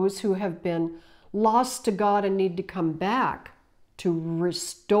for those who have been lost to God and need to come back to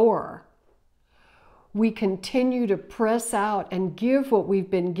restore. We continue to press out and give what we've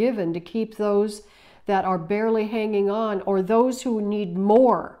been given to keep those that are barely hanging on, or those who need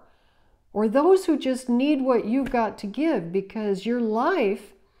more, or those who just need what you've got to give, because your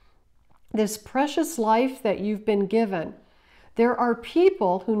life, this precious life that you've been given, there are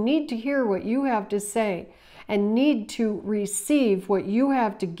people who need to hear what you have to say and need to receive what you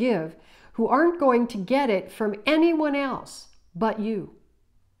have to give, who aren't going to get it from anyone else but you.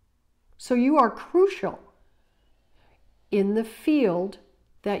 So you are crucial in the field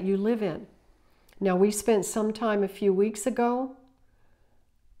that you live in. Now, we spent some time a few weeks ago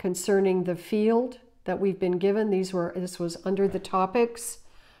concerning the field that we've been given. This was under the topics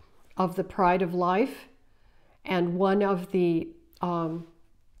of the pride of life, and one of the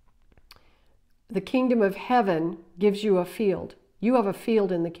kingdom of heaven gives you a field. You have a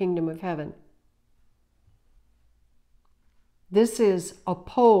field in the kingdom of heaven. This is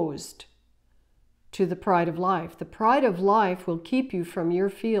opposed to the pride of life. The pride of life will keep you from your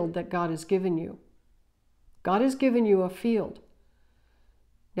field that God has given you. God has given you a field.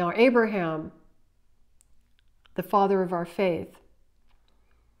 Now, Abraham, the father of our faith,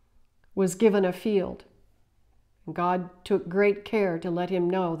 was given a field. God took great care to let him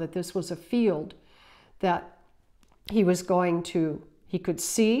know that this was a field that he could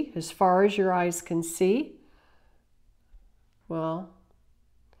see as far as your eyes can see. Well,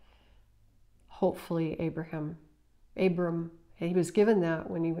 hopefully Abraham Abram, he was given that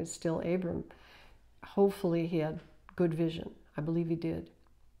when he was still Abram. Hopefully he had good vision. I believe he did.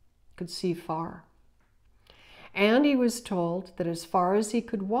 Could see far. And he was told that as far as he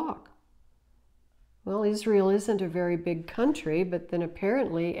could walk. Well, Israel isn't a very big country, but then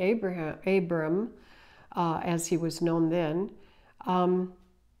apparently Abram, as he was known then,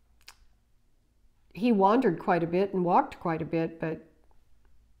 he wandered quite a bit and walked quite a bit, but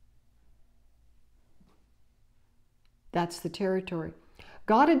that's the territory.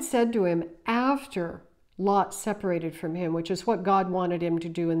 God had said to him after Lot separated from him, which is what God wanted him to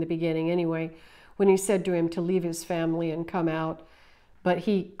do in the beginning anyway, when he said to him to leave his family and come out, but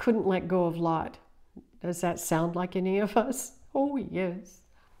he couldn't let go of Lot. Does that sound like any of us? Oh, yes.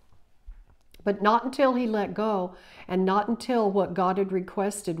 But not until he let go and not until what God had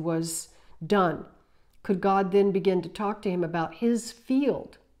requested was done could God then begin to talk to him about his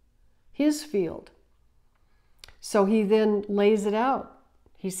field. His field. So he then lays it out.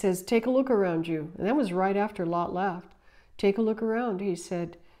 He says, take a look around you. And that was right after Lot left. Take a look around. He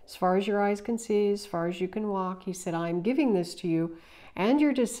said, as far as your eyes can see, as far as you can walk, he said, I'm giving this to you and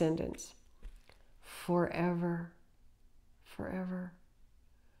your descendants forever, forever.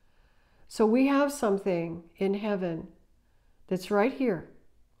 So we have something in heaven that's right here,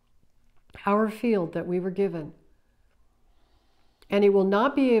 our field that we were given. And it will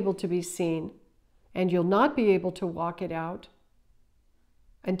not be able to be seen, and you'll not be able to walk it out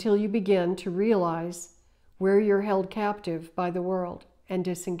until you begin to realize where you're held captive by the world and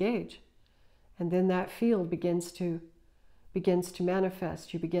disengage. And then that field begins to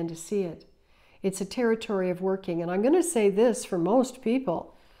manifest. You begin to see it. It's a territory of working. And I'm going to say this for most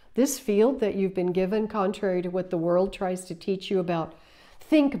people. This field that you've been given, contrary to what the world tries to teach you about,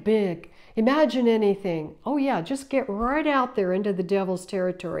 think big, imagine anything. Oh yeah, just get right out there into the devil's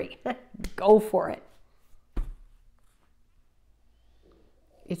territory. Go for it.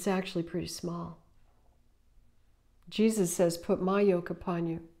 It's actually pretty small. Jesus says, put my yoke upon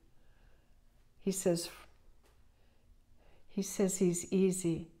you. He says he's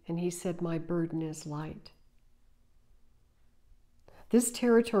easy, and he said, my burden is light. This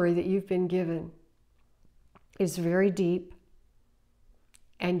territory that you've been given is very deep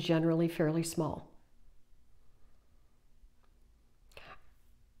and generally fairly small.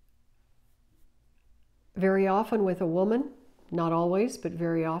 Very often with a woman, not always, but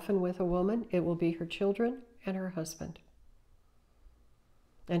very often with a woman, it will be her children and her husband.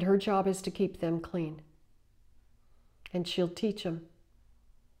 And her job is to keep them clean. And she'll teach them.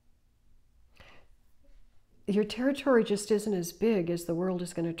 Your territory just isn't as big as the world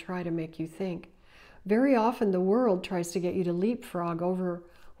is going to try to make you think. Very often the world tries to get you to leapfrog over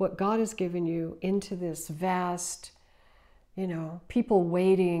what God has given you into this vast, people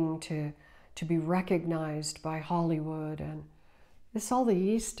waiting to be recognized by Hollywood, and it's all the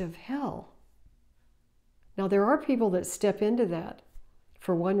yeast of hell. Now there are people that step into that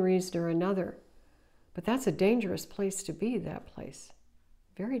for one reason or another, but that's a dangerous place to be, that place.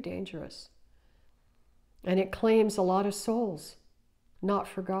 Very dangerous. And it claims a lot of souls, not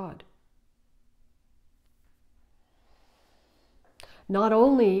for God. Not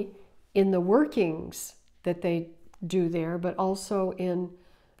only in the workings that they do there, but also in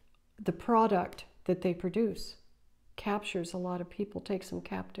the product that they produce. Captures a lot of people, takes them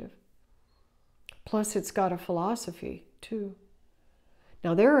captive. Plus it's got a philosophy too.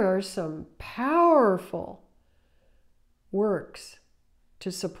 Now there are some powerful works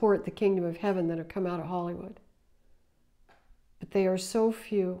to support the kingdom of heaven that have come out of Hollywood. But they are so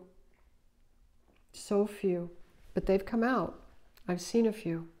few. So few. But they've come out. I've seen a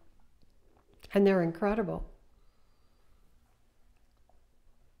few. And they're incredible.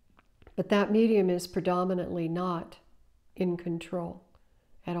 But that medium is predominantly not in control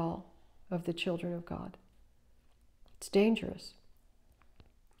at all of the children of God. It's dangerous.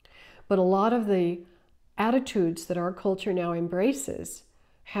 But a lot of the attitudes that our culture now embraces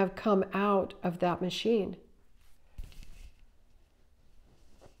have come out of that machine.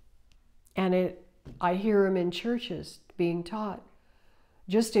 And I hear them in churches being taught.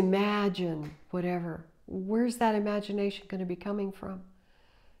 Just imagine whatever. Where's that imagination going to be coming from?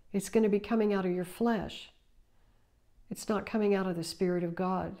 It's going to be coming out of your flesh. It's not coming out of the Spirit of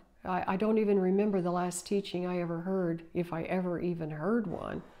God. I don't even remember the last teaching I ever heard, if I ever even heard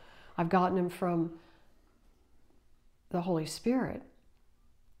one. I've gotten them from the Holy Spirit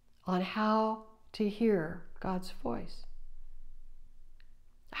on how to hear God's voice.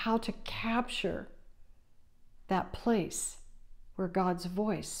 How to capture that place where God's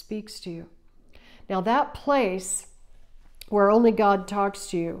voice speaks to you. Now that place where only God talks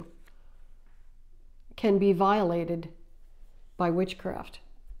to you can be violated by witchcraft.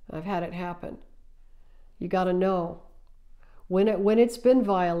 I've had it happen. You got to know when it's been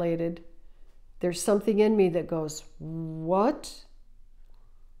violated, there's something in me that goes, what?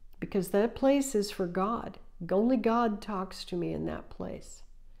 Because that place is for God. Only God talks to me in that place.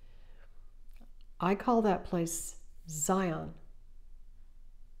 I call that place Zion,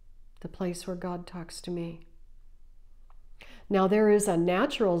 the place where God talks to me. Now there is a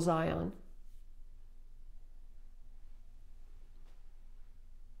natural Zion.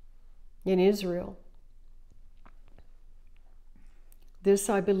 In Israel. This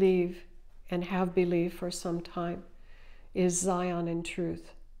I believe and have believed for some time is Zion in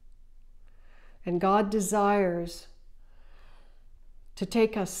truth. And God desires to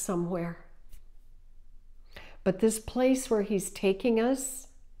take us somewhere. But this place where He's taking us,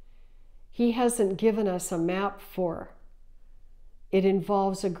 He hasn't given us a map for. It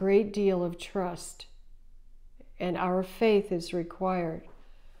involves a great deal of trust, and our faith is required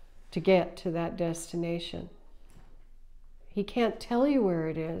to get to that destination. He can't tell you where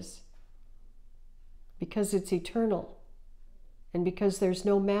it is because it's eternal, and because there's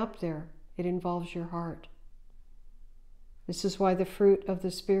no map there. It involves your heart. This is why the fruit of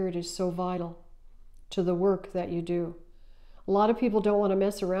the Spirit is so vital to the work that you do. A lot of people don't want to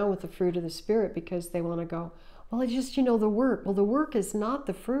mess around with the fruit of the Spirit because they want to go, well, it's just, the work. Well, the work is not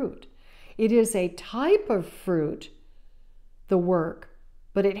the fruit. It is a type of fruit, the work,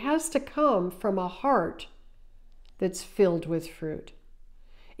 but it has to come from a heart that's filled with fruit.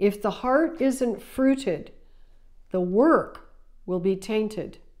 If the heart isn't fruited, the work will be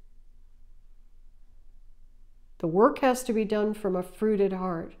tainted. The work has to be done from a fruited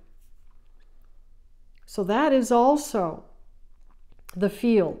heart. So that is also the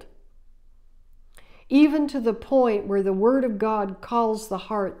field. Even to the point where the Word of God calls the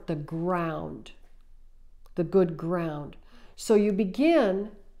heart the ground, the good ground. So you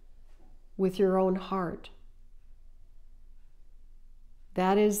begin with your own heart.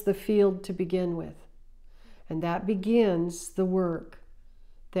 That is the field to begin with. And that begins the work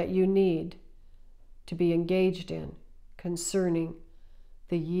that you need to be engaged in concerning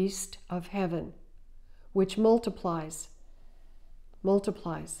the yeast of heaven, which multiplies.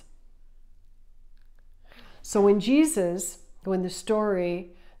 So when the story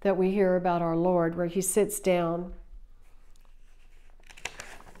that we hear about our Lord, where He sits down,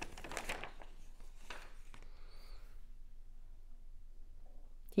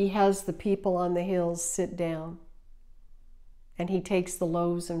 He has the people on the hills sit down, and He takes the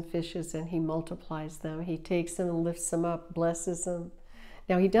loaves and fishes and He multiplies them. He takes them and lifts them up, blesses them.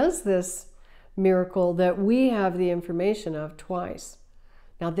 Now He does this miracle that we have the information of twice.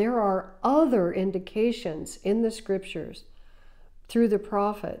 Now there are other indications in the scriptures through the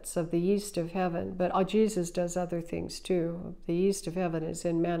prophets of the yeast of heaven, but Jesus does other things too. The yeast of heaven is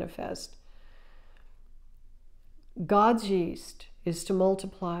in manifest. God's yeast is to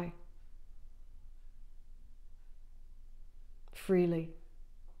multiply freely.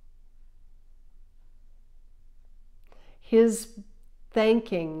 His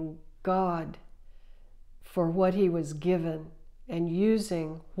thanking God for what He was given and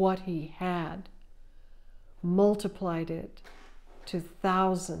using what He had multiplied it to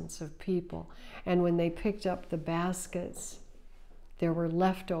thousands of people. And when they picked up the baskets, there were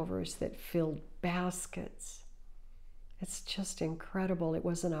leftovers that filled baskets. It's just incredible. It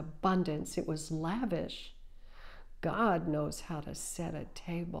was an abundance. It was lavish. God knows how to set a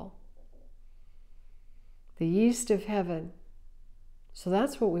table. The yeast of heaven. So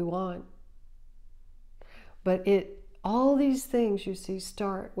that's what we want. But all these things, you see,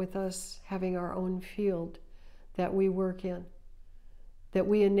 start with us having our own field that we work in, that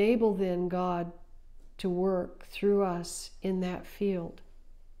we enable then God to work through us in that field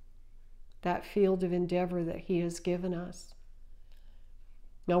of endeavor that He has given us.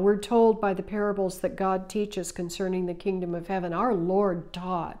 Now we're told by the parables that God teaches concerning the kingdom of heaven. Our Lord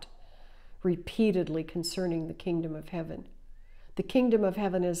taught repeatedly concerning the kingdom of heaven. The kingdom of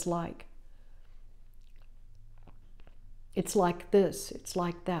heaven is like. It's like this, it's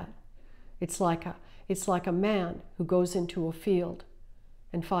like that. It's like a man who goes into a field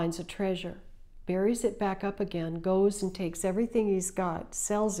and finds a treasure, buries it back up again, goes and takes everything he's got,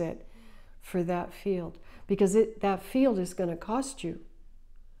 sells it for that field. Because that field is going to cost you.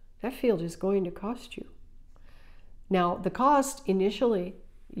 That field is going to cost you. Now, the cost initially,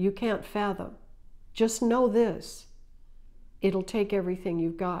 you can't fathom. Just know this. It'll take everything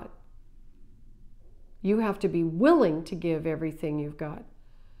you've got. You have to be willing to give everything you've got.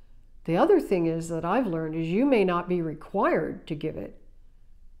 The other thing is that I've learned is you may not be required to give it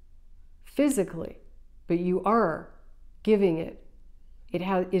physically. but you are giving it. It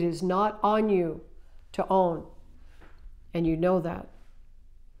is not on you to own, and you know that.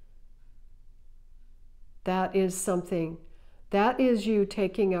 That is something. That is you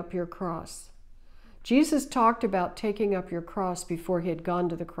taking up your cross. Jesus talked about taking up your cross before he had gone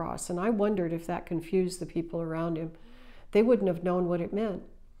to the cross, and I wondered if that confused the people around him. They wouldn't have known what it meant.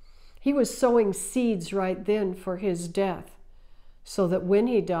 He was sowing seeds right then for his death, so that when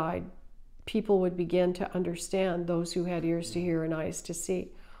he died, people would begin to understand, those who had ears to hear and eyes to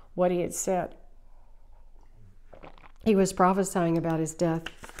see, what he had said. He was prophesying about his death.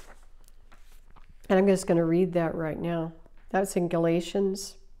 And I'm just going to read that right now. That's in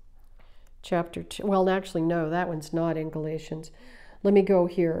Galatians chapter 2. Well, actually, no, that one's not in Galatians. Let me go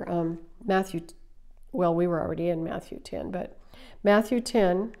here. Matthew, well, we were already in Matthew 10, but Matthew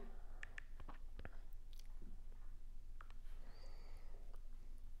 10,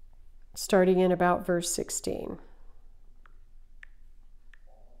 starting in about verse 16.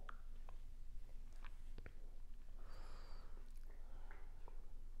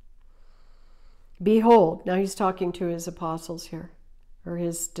 Behold, now he's talking to his apostles here, or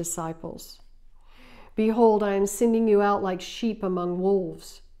his disciples. Behold, I am sending you out like sheep among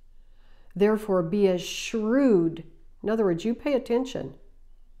wolves. Therefore be as shrewd. In other words, you pay attention.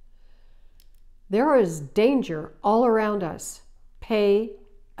 There is danger all around us. Pay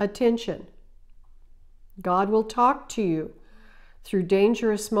attention. God will talk to you through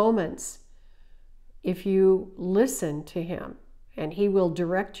dangerous moments if you listen to him, and he will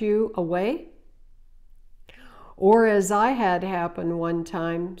direct you away. Or as I had happen one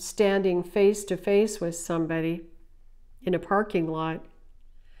time, standing face to face with somebody in a parking lot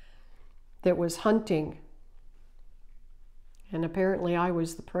that was hunting, and apparently I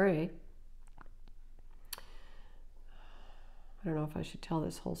was the prey. I don't know if I should tell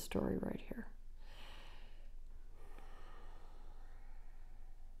this whole story right here.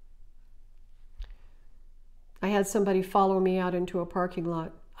 I had somebody follow me out into a parking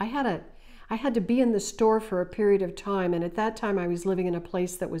lot. I had to be in the store for a period of time, and at that time I was living in a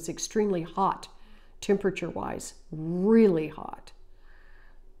place that was extremely hot, temperature-wise, really hot.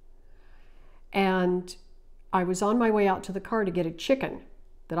 And I was on my way out to the car to get a chicken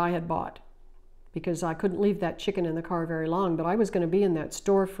that I had bought, because I couldn't leave that chicken in the car very long, but I was going to be in that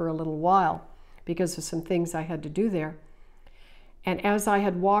store for a little while because of some things I had to do there. And as I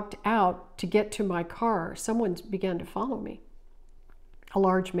had walked out to get to my car, someone began to follow me, a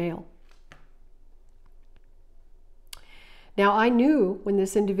large male. Now, I knew when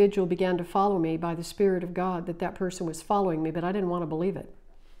this individual began to follow me by the Spirit of God that that person was following me, but I didn't want to believe it.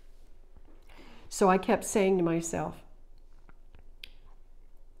 So I kept saying to myself,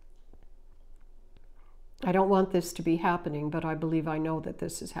 I don't want this to be happening, but I believe I know that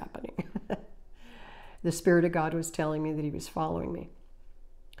this is happening. The Spirit of God was telling me that he was following me.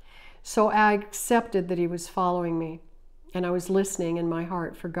 So I accepted that he was following me, and I was listening in my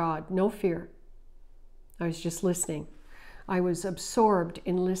heart for God. No fear. I was just listening. I was absorbed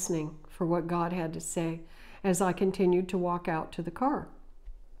in listening for what God had to say as I continued to walk out to the car.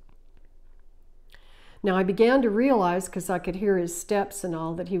 Now I began to realize, because I could hear his steps and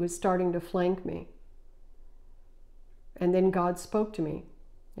all, that he was starting to flank me. And then God spoke to me,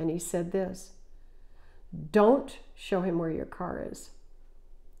 and he said this: don't show him where your car is.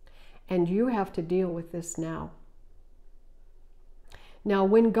 And you have to deal with this now. Now,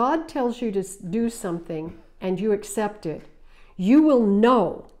 when God tells you to do something and you accept it, you will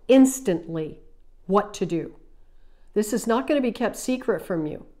know instantly what to do. This is not going to be kept secret from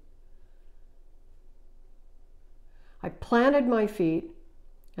you. I planted my feet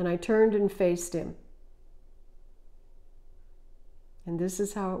and I turned and faced him. And this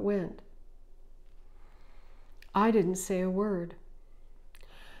is how it went. I didn't say a word,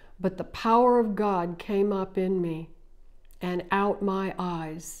 but the power of God came up in me and out my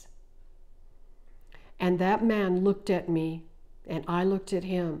eyes. And that man looked at me, and I looked at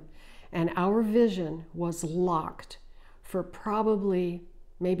him, and our vision was locked for probably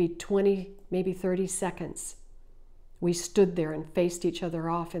maybe 20, maybe 30 seconds. We stood there and faced each other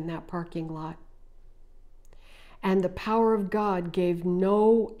off in that parking lot. And the power of God gave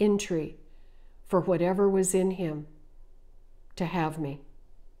no entry for whatever was in him to have me.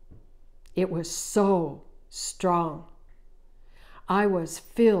 It was so strong. I was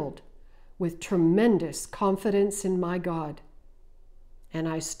filled with tremendous confidence in my God. And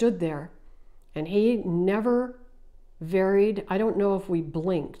I stood there, and he never varied. I don't know if we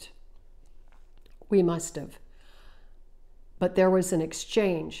blinked. We must have. But there was an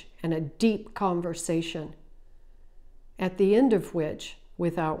exchange and a deep conversation, at the end of which,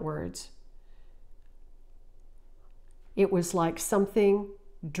 without words, It was like something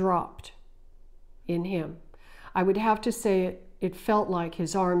dropped in him. I would have to say it felt like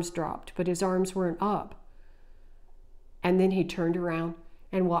his arms dropped, but his arms weren't up. And then he turned around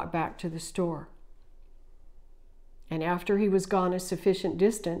and walked back to the store. And after he was gone a sufficient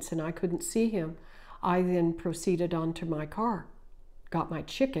distance and I couldn't see him, I then proceeded on to my car, got my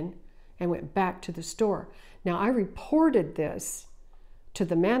chicken, and went back to the store. Now, I reported this to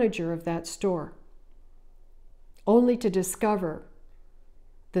the manager of that store, only to discover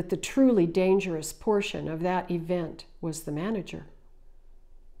that the truly dangerous portion of that event was the manager,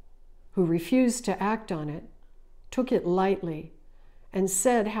 who refused to act on it, took it lightly, and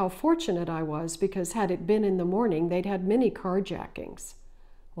said how fortunate I was because had it been in the morning, they'd had many carjackings.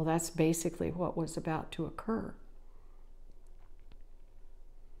 Well, that's basically what was about to occur.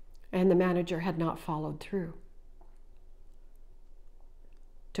 And the manager had not followed through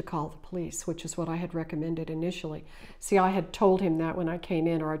to call the police, which is what I had recommended initially. See, I had told him that when I came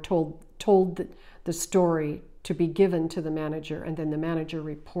in, or I told the story to be given to the manager, and then the manager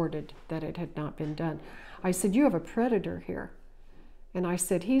reported that it had not been done. I said, "You have a predator here." And I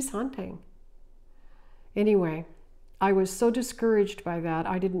said, "He's hunting." Anyway, I was so discouraged by that,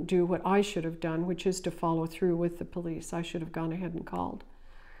 I didn't do what I should have done, which is to follow through with the police. I should have gone ahead and called.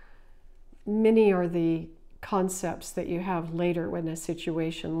 Many are the concepts that you have later when a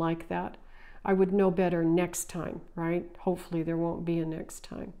situation like that. I would know better next time, right? Hopefully there won't be a next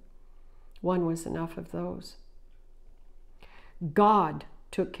time. One was enough of those. God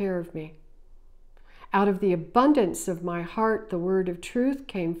took care of me. Out of the abundance of my heart, the word of truth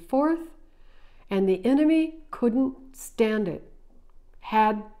came forth, and the enemy couldn't stand it,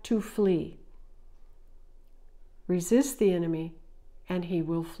 had to flee. Resist the enemy, and he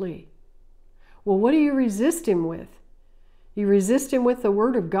will flee. Well, what do you resist him with? You resist him with the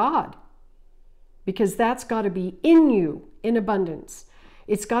word of God, because that's got to be in you in abundance.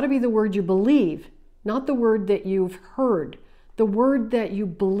 It's got to be the word you believe, not the word that you've heard, the word that you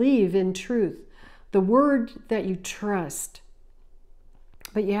believe in truth, the word that you trust.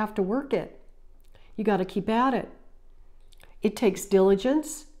 But you have to work it. You got to keep at it. It takes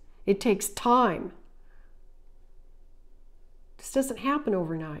diligence. It takes time. This doesn't happen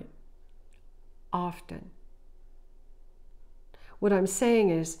overnight. Often. What I'm saying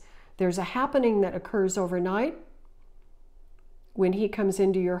is there's a happening that occurs overnight when he comes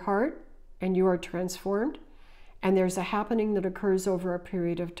into your heart and you are transformed, and there's a happening that occurs over a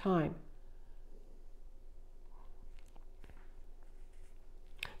period of time.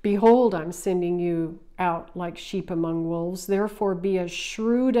 Behold, I'm sending you out like sheep among wolves. Therefore be as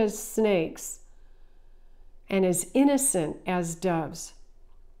shrewd as snakes and as innocent as doves.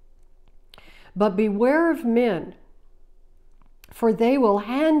 But beware of men, for they will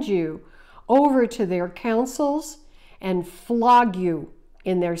hand you over to their councils and flog you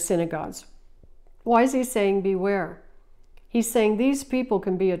in their synagogues. Why is he saying beware? He's saying these people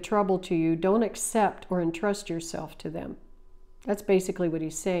can be a trouble to you. Don't accept or entrust yourself to them. That's basically what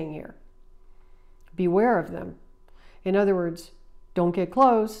he's saying here. Beware of them. In other words, don't get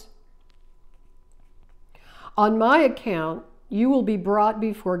close. On my account, you will be brought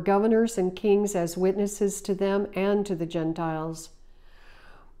before governors and kings as witnesses to them and to the Gentiles.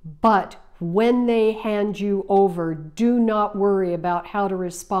 But when they hand you over, do not worry about how to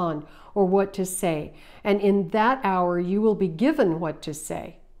respond or what to say. And in that hour, you will be given what to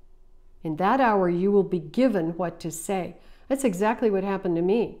say. In that hour, you will be given what to say. That's exactly what happened to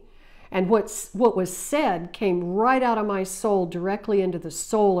me. And what was said came right out of my soul, directly into the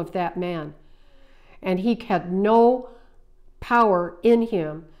soul of that man. And he had no power in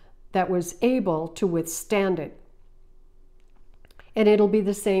him that was able to withstand it. And it'll be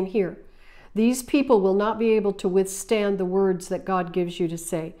the same here. These people will not be able to withstand the words that God gives you to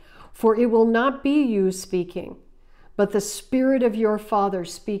say, for it will not be you speaking, but the Spirit of your Father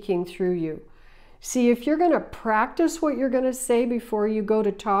speaking through you. See, if you're going to practice what you're going to say before you go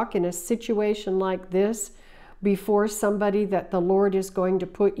to talk in a situation like this, before somebody that the Lord is going to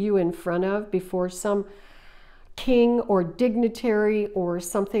put you in front of, before some king or dignitary or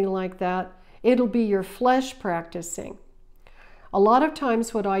something like that, it'll be your flesh practicing. A lot of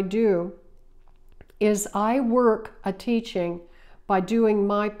times what I do is I work a teaching by doing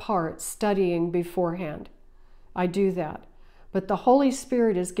my part, studying beforehand. I do that. But the Holy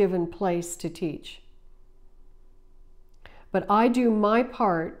Spirit is given place to teach. But I do my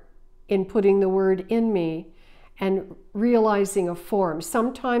part in putting the word in me and realizing a form.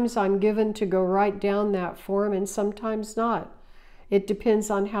 Sometimes I'm given to go right down that form and sometimes not. It depends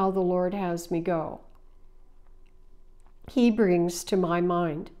on how the Lord has me go. He brings to my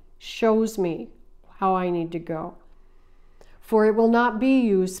mind, shows me how I need to go. For it will not be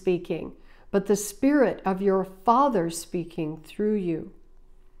you speaking, but the Spirit of your Father speaking through you.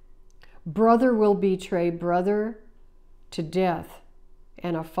 Brother will betray brother to death,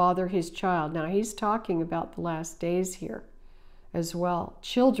 and a father his child. Now he's talking about the last days here as well.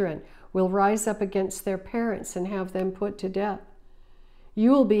 Children will rise up against their parents and have them put to death.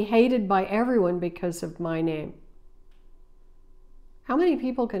 You will be hated by everyone because of my name. How many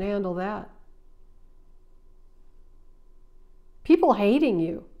people can handle that? People hating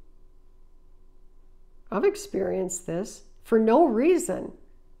you. I've experienced this for no reason.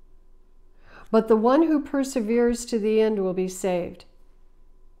 But the one who perseveres to the end will be saved.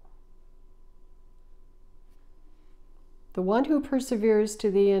 The one who perseveres to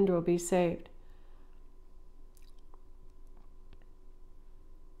the end will be saved.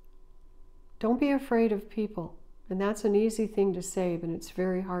 Don't be afraid of people. And that's an easy thing to say, but it's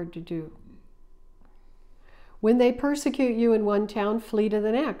very hard to do. When they persecute you in one town, flee to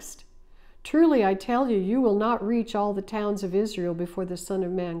the next. Truly, I tell you, you will not reach all the towns of Israel before the Son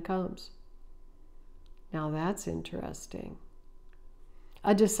of Man comes. Now that's interesting.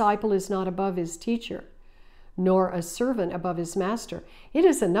 A disciple is not above his teacher, nor a servant above his master. It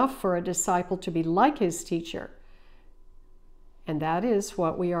is enough for a disciple to be like his teacher. And that is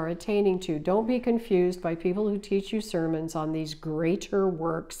what we are attaining to. Don't be confused by people who teach you sermons on these greater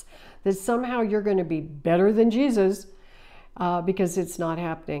works, that somehow you're going to be better than Jesus, because it's not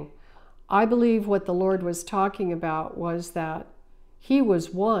happening. I believe what the Lord was talking about was that he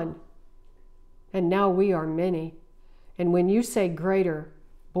was one, and now we are many. And when you say greater,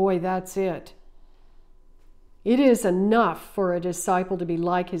 boy, that's it. It is enough for a disciple to be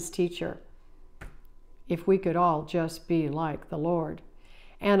like his teacher, if we could all just be like the Lord.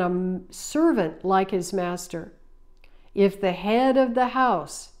 And a servant like his master. If the head of the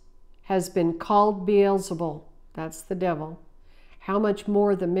house has been called Beelzebul, that's the devil, how much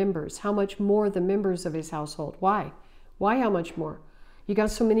more the members? How much more the members of his household? Why? Why how much more? You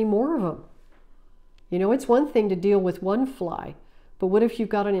got so many more of them. You know, it's one thing to deal with one fly, but what if you've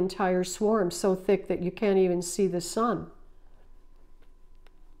got an entire swarm so thick that you can't even see the sun?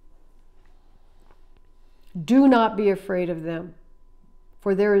 Do not be afraid of them,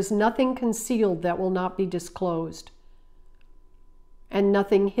 for there is nothing concealed that will not be disclosed, and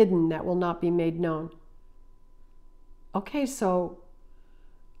nothing hidden that will not be made known. Okay, so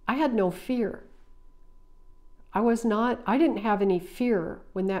I had no fear. I didn't have any fear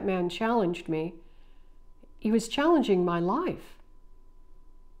when that man challenged me. He was challenging my life.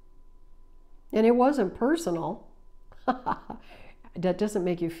 And it wasn't personal. That doesn't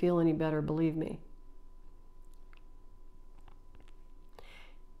make you feel any better, believe me.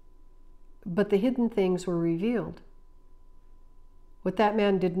 But the hidden things were revealed. What that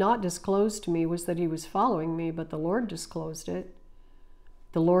man did not disclose to me was that he was following me, but the Lord disclosed it.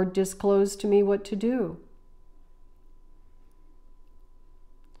 The Lord disclosed to me what to do.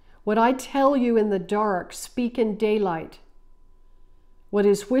 What I tell you in the dark, speak in daylight. What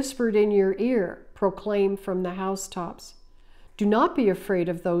is whispered in your ear, proclaim from the housetops. Do not be afraid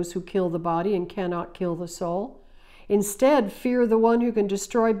of those who kill the body and cannot kill the soul. Instead, fear the one who can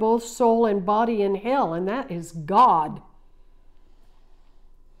destroy both soul and body in hell, and that is God.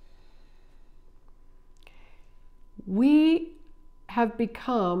 We have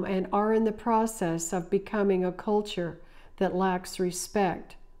become and are in the process of becoming a culture that lacks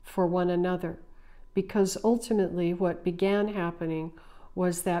respect for one another, because ultimately what began happening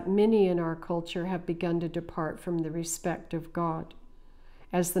was that many in our culture have begun to depart from the respect of God.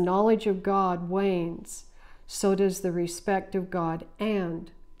 As the knowledge of God wanes, so does the respect of God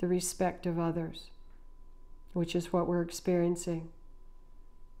and the respect of others, which is what we're experiencing.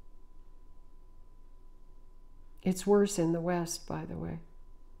 It's worse in the West, by the way,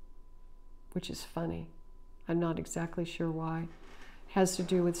 which is funny. I'm not exactly sure why. It has to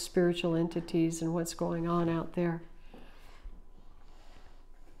do with spiritual entities and what's going on out there.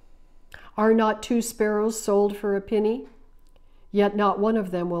 Are not 2 sparrows sold for a penny? Yet not one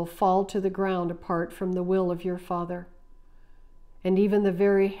of them will fall to the ground apart from the will of your Father. And even the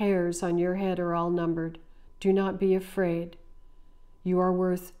very hairs on your head are all numbered. Do not be afraid. You are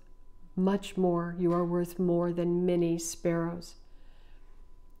worth much more. You are worth more than many sparrows.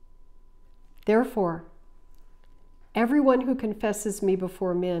 Therefore, everyone who confesses me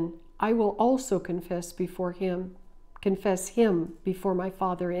before men, I will also confess him before my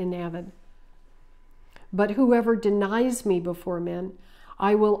Father in heaven. But whoever denies me before men,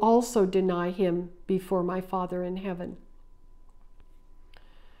 I will also deny him before my Father in heaven.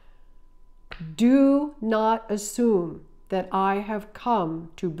 Do not assume that I have come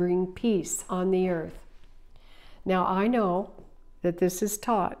to bring peace on the earth. Now, I know that this is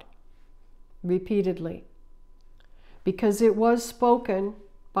taught repeatedly because it was spoken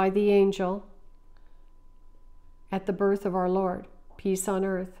by the angel at the birth of our Lord. Peace on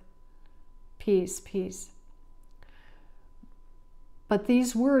earth. Peace, peace. But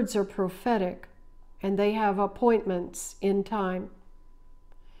these words are prophetic, and they have appointments in time.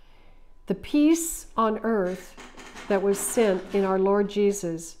 The peace on earth that was sent in our Lord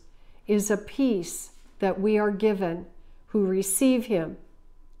Jesus is a peace that we are given who receive him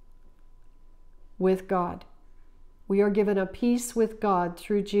with God. We are given a peace with God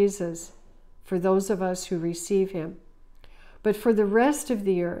through Jesus for those of us who receive him. But for the rest of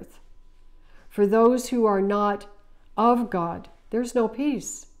the earth, for those who are not of God, there's no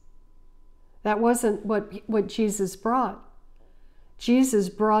peace. That wasn't what Jesus brought. Jesus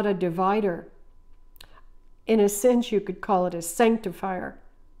brought a divider. In a sense, you could call it a sanctifier.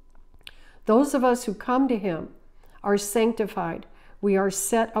 Those of us who come to him are sanctified. We are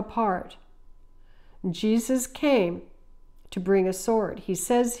set apart. Jesus came to bring a sword. He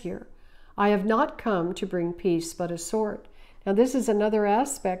says here, I have not come to bring peace, but a sword. Now, this is another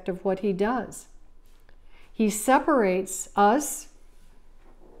aspect of what he does. He separates us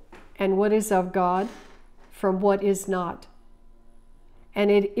and what is of God from what is not.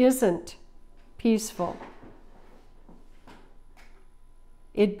 And it isn't peaceful.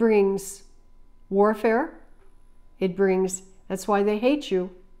 It brings warfare. That's why they hate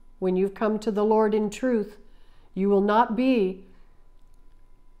you. When you've come to the Lord in truth, you will not be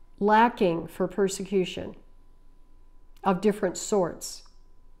lacking for persecution of different sorts.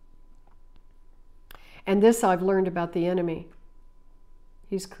 And this I've learned about the enemy.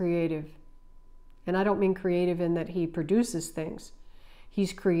 He's creative. And I don't mean creative in that he produces things.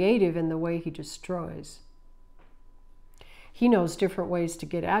 He's creative in the way he destroys. He knows different ways to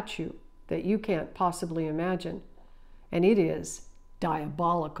get at you that you can't possibly imagine. And it is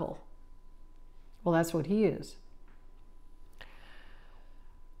diabolical. Well, that's what he is.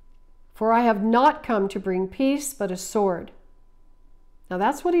 For I have not come to bring peace, but a sword. Now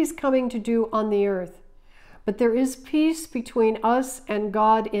that's what he's coming to do on the earth. But there is peace between us and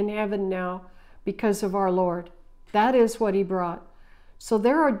God in heaven now because of our Lord. That is what he brought. So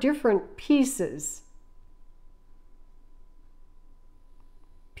there are different pieces.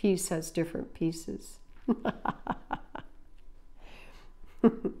 Peace has different pieces.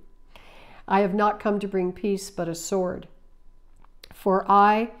 I have not come to bring peace, but a sword. For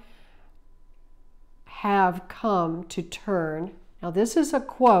I have come to turn. Now this is a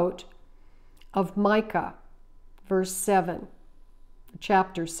quote of Micah, verse 7,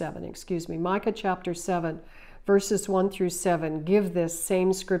 chapter 7, excuse me. Micah chapter 7, verses 1 through 7 give this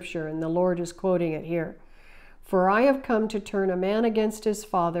same scripture, and the Lord is quoting it here. For I have come to turn a man against his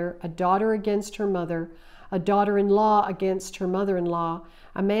father, a daughter against her mother, a daughter-in-law against her mother-in-law.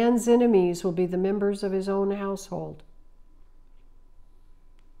 A man's enemies will be the members of his own household.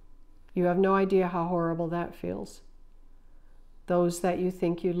 You have no idea how horrible that feels. Those that you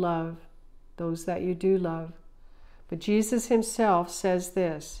think you love, those that you do love. But Jesus himself says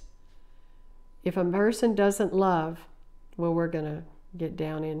this, if a person doesn't love, well, we're going to get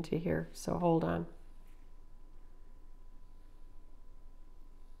down into here, so hold on.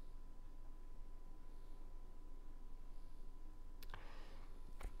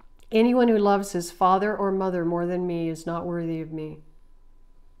 Anyone who loves his father or mother more than me is not worthy of me.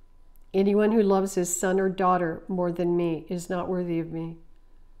 Anyone who loves his son or daughter more than me is not worthy of me.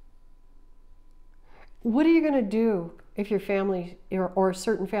 What are you going to do if your family or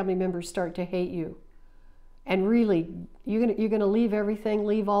certain family members start to hate you? And really, you're going to leave everything,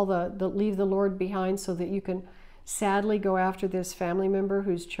 leave the Lord behind so that you can sadly go after this family member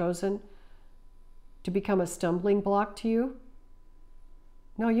who's chosen to become a stumbling block to you?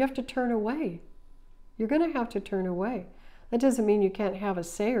 No, you have to turn away. You're going to have to turn away. That doesn't mean you can't have a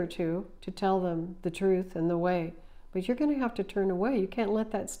say or two to tell them the truth and the way, but you're going to have to turn away. You can't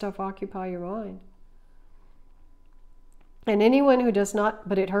let that stuff occupy your mind. And anyone who does not,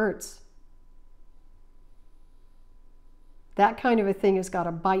 but it hurts. That kind of a thing has got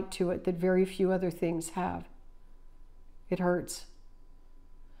a bite to it that very few other things have. It hurts.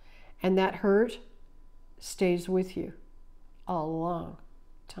 And that hurt stays with you a long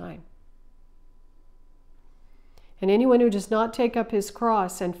time. And anyone who does not take up his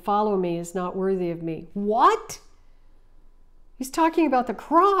cross and follow me is not worthy of me. What? He's talking about the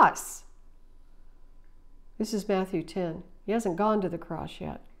cross. This is Matthew 10. He hasn't gone to the cross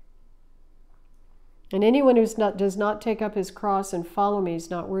yet. And anyone who does not take up his cross and follow me is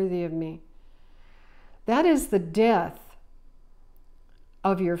not worthy of me. That is the death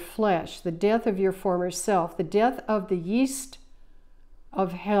of your flesh, the death of your former self, the death of the yeast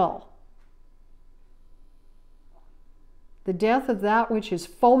of hell, the death of that which is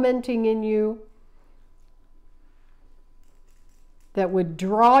fomenting in you, that would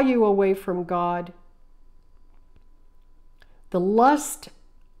draw you away from God, the lust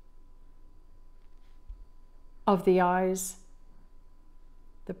of the eyes,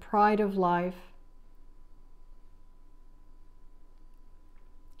 the pride of life.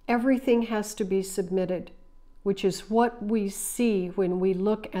 Everything has to be submitted, which is what we see when we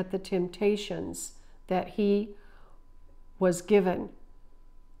look at the temptations that he was given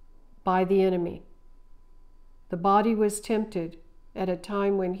by the enemy. The body was tempted at a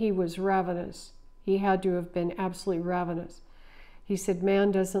time when he was ravenous. He had to have been absolutely ravenous. He said,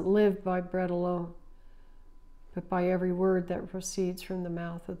 man doesn't live by bread alone, but by every word that proceeds from the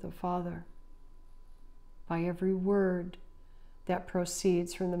mouth of the Father. By every word that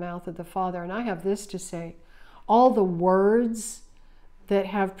proceeds from the mouth of the Father. And I have this to say, all the words that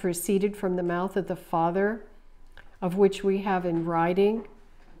have proceeded from the mouth of the Father, of which we have in writing,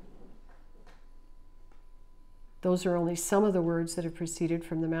 those are only some of the words that have proceeded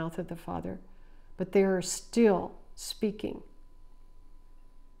from the mouth of the Father, but they are still speaking.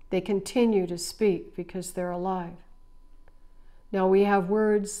 They continue to speak because they're alive. Now we have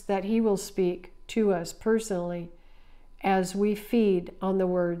words that he will speak to us personally as we feed on the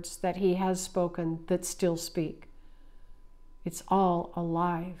words that he has spoken that still speak. It's all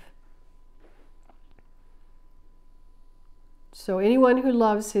alive. So anyone who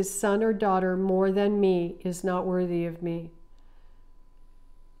loves his son or daughter more than me is not worthy of me.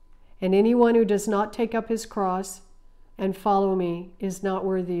 And anyone who does not take up his cross and follow me is not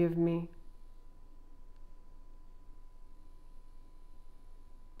worthy of me.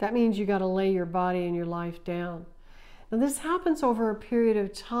 That means you got to lay your body and your life down. Now this happens over a period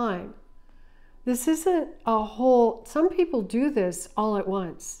of time. This isn't a whole, some people do this all at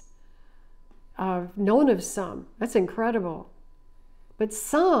once. I've known of some. That's incredible. But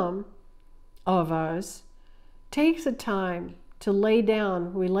some of us takes a time to lay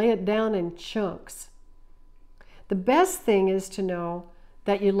down. We lay it down in chunks. The best thing is to know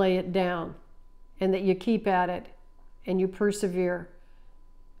that you lay it down and that you keep at it and you persevere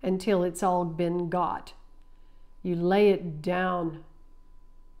until it's all been got. You lay it down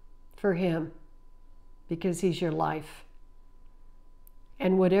for him because he's your life.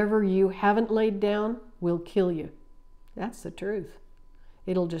 And whatever you haven't laid down will kill you. That's the truth.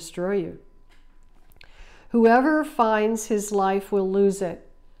 It'll destroy you. Whoever finds his life will lose it,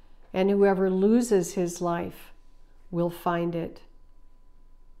 and whoever loses his life will find it.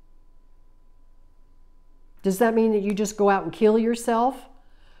 Does that mean that you just go out and kill yourself?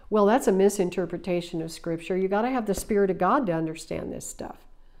 Well, that's a misinterpretation of Scripture. You got to have the Spirit of God to understand this stuff.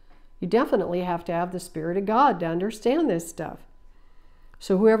 You definitely have to have the Spirit of God to understand this stuff.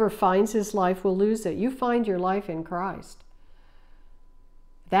 So whoever finds his life will lose it. You find your life in Christ.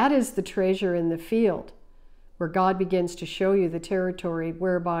 That is the treasure in the field, where God begins to show you the territory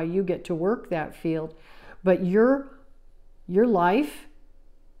whereby you get to work that field. But your life,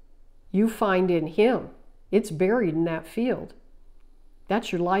 you find in him. It's buried in that field.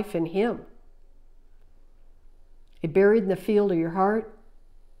 That's your life in him. It buried in the field of your heart,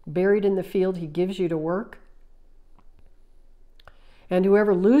 buried in the field he gives you to work. And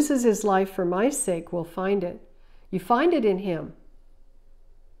whoever loses his life for my sake will find it. You find it in him.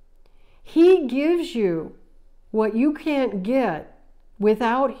 He gives you what you can't get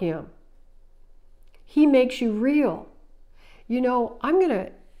without him. He makes you real. You know, I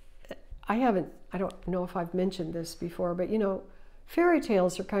don't know if I've mentioned this before, but you know, fairy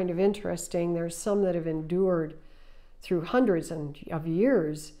tales are kind of interesting. There's some that have endured through hundreds of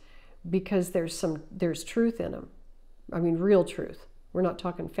years because there's truth in them. I mean, real truth. We're not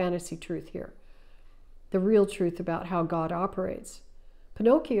talking fantasy truth here. The real truth about how God operates.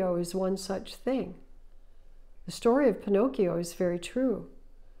 Pinocchio is one such thing. The story of Pinocchio is very true.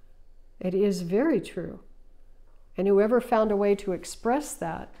 It is very true. And whoever found a way to express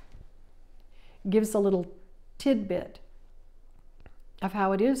that gives a little tidbit of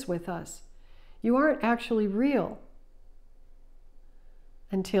how it is with us. You aren't actually real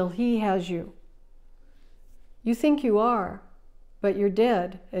until he has you. You think you are, but you're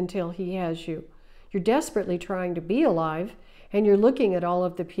dead until he has you. You're desperately trying to be alive, and you're looking at all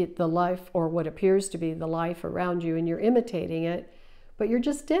of the life, or what appears to be the life around you, and you're imitating it, but you're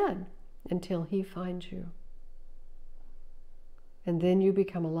just dead until he finds you. And then you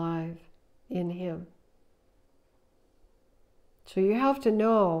become alive in him. So you have to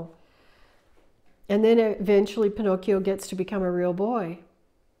know. And then eventually Pinocchio gets to become a real boy.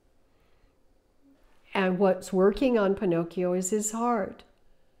 And what's working on Pinocchio is his heart.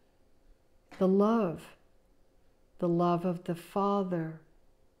 The love of the Father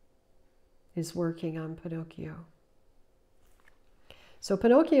is working on Pinocchio. So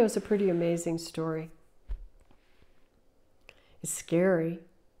Pinocchio is a pretty amazing story. It's scary.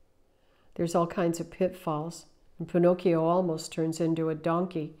 There's all kinds of pitfalls. And Pinocchio almost turns into a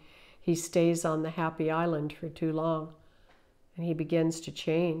donkey. He stays on the happy island for too long, and he begins to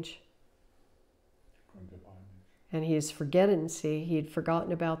change. And he is forgetting, see, he had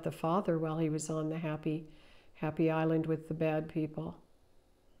forgotten about the Father while he was on the happy island with the bad people.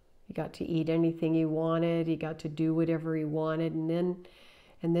 He got to eat anything he wanted. He got to do whatever he wanted. And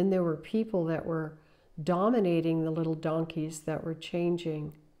then there were people that were dominating the little donkeys that were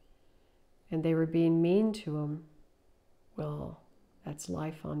changing. And they were being mean to him. Well, that's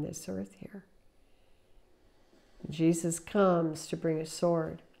life on this earth here. Jesus comes to bring a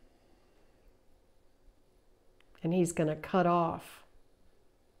sword. And he's going to cut off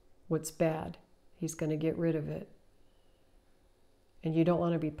what's bad. He's going to get rid of it. And you don't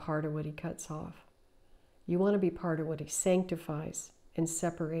want to be part of what he cuts off. You want to be part of what he sanctifies and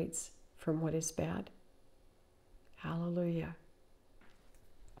separates from what is bad. Hallelujah.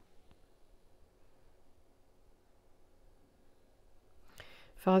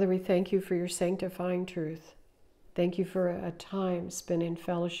 Father, we thank you for your sanctifying truth. Thank you for a time spent in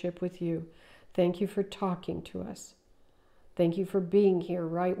fellowship with you. Thank you for talking to us. Thank you for being here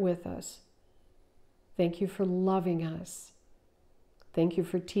right with us. Thank you for loving us. Thank you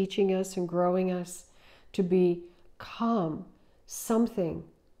for teaching us and growing us to become something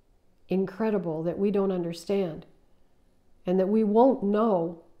incredible that we don't understand and that we won't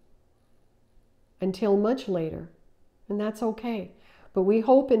know until much later. And that's okay. But we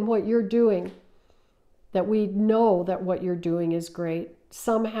hope in what you're doing that we know that what you're doing is great.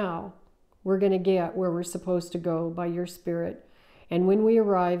 Somehow we're going to get where we're supposed to go by your Spirit. And when we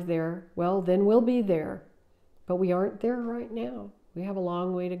arrive there, well, then we'll be there. But we aren't there right now. We have a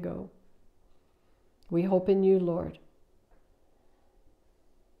long way to go. We hope in you, Lord.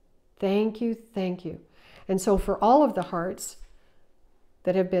 Thank you, thank you. And so for all of the hearts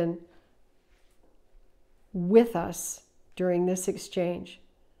that have been with us during this exchange,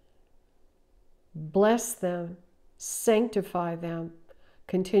 bless them, sanctify them,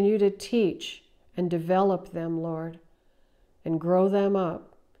 continue to teach and develop them, Lord, and grow them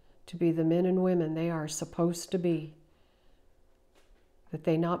up to be the men and women they are supposed to be, that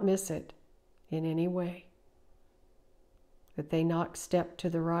they not miss it in any way, that they not step to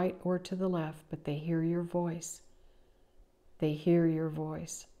the right or to the left, but they hear your voice. They hear your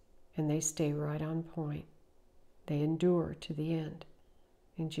voice, and they stay right on point. They endure to the end.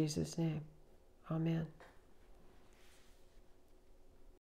 In Jesus' name, amen.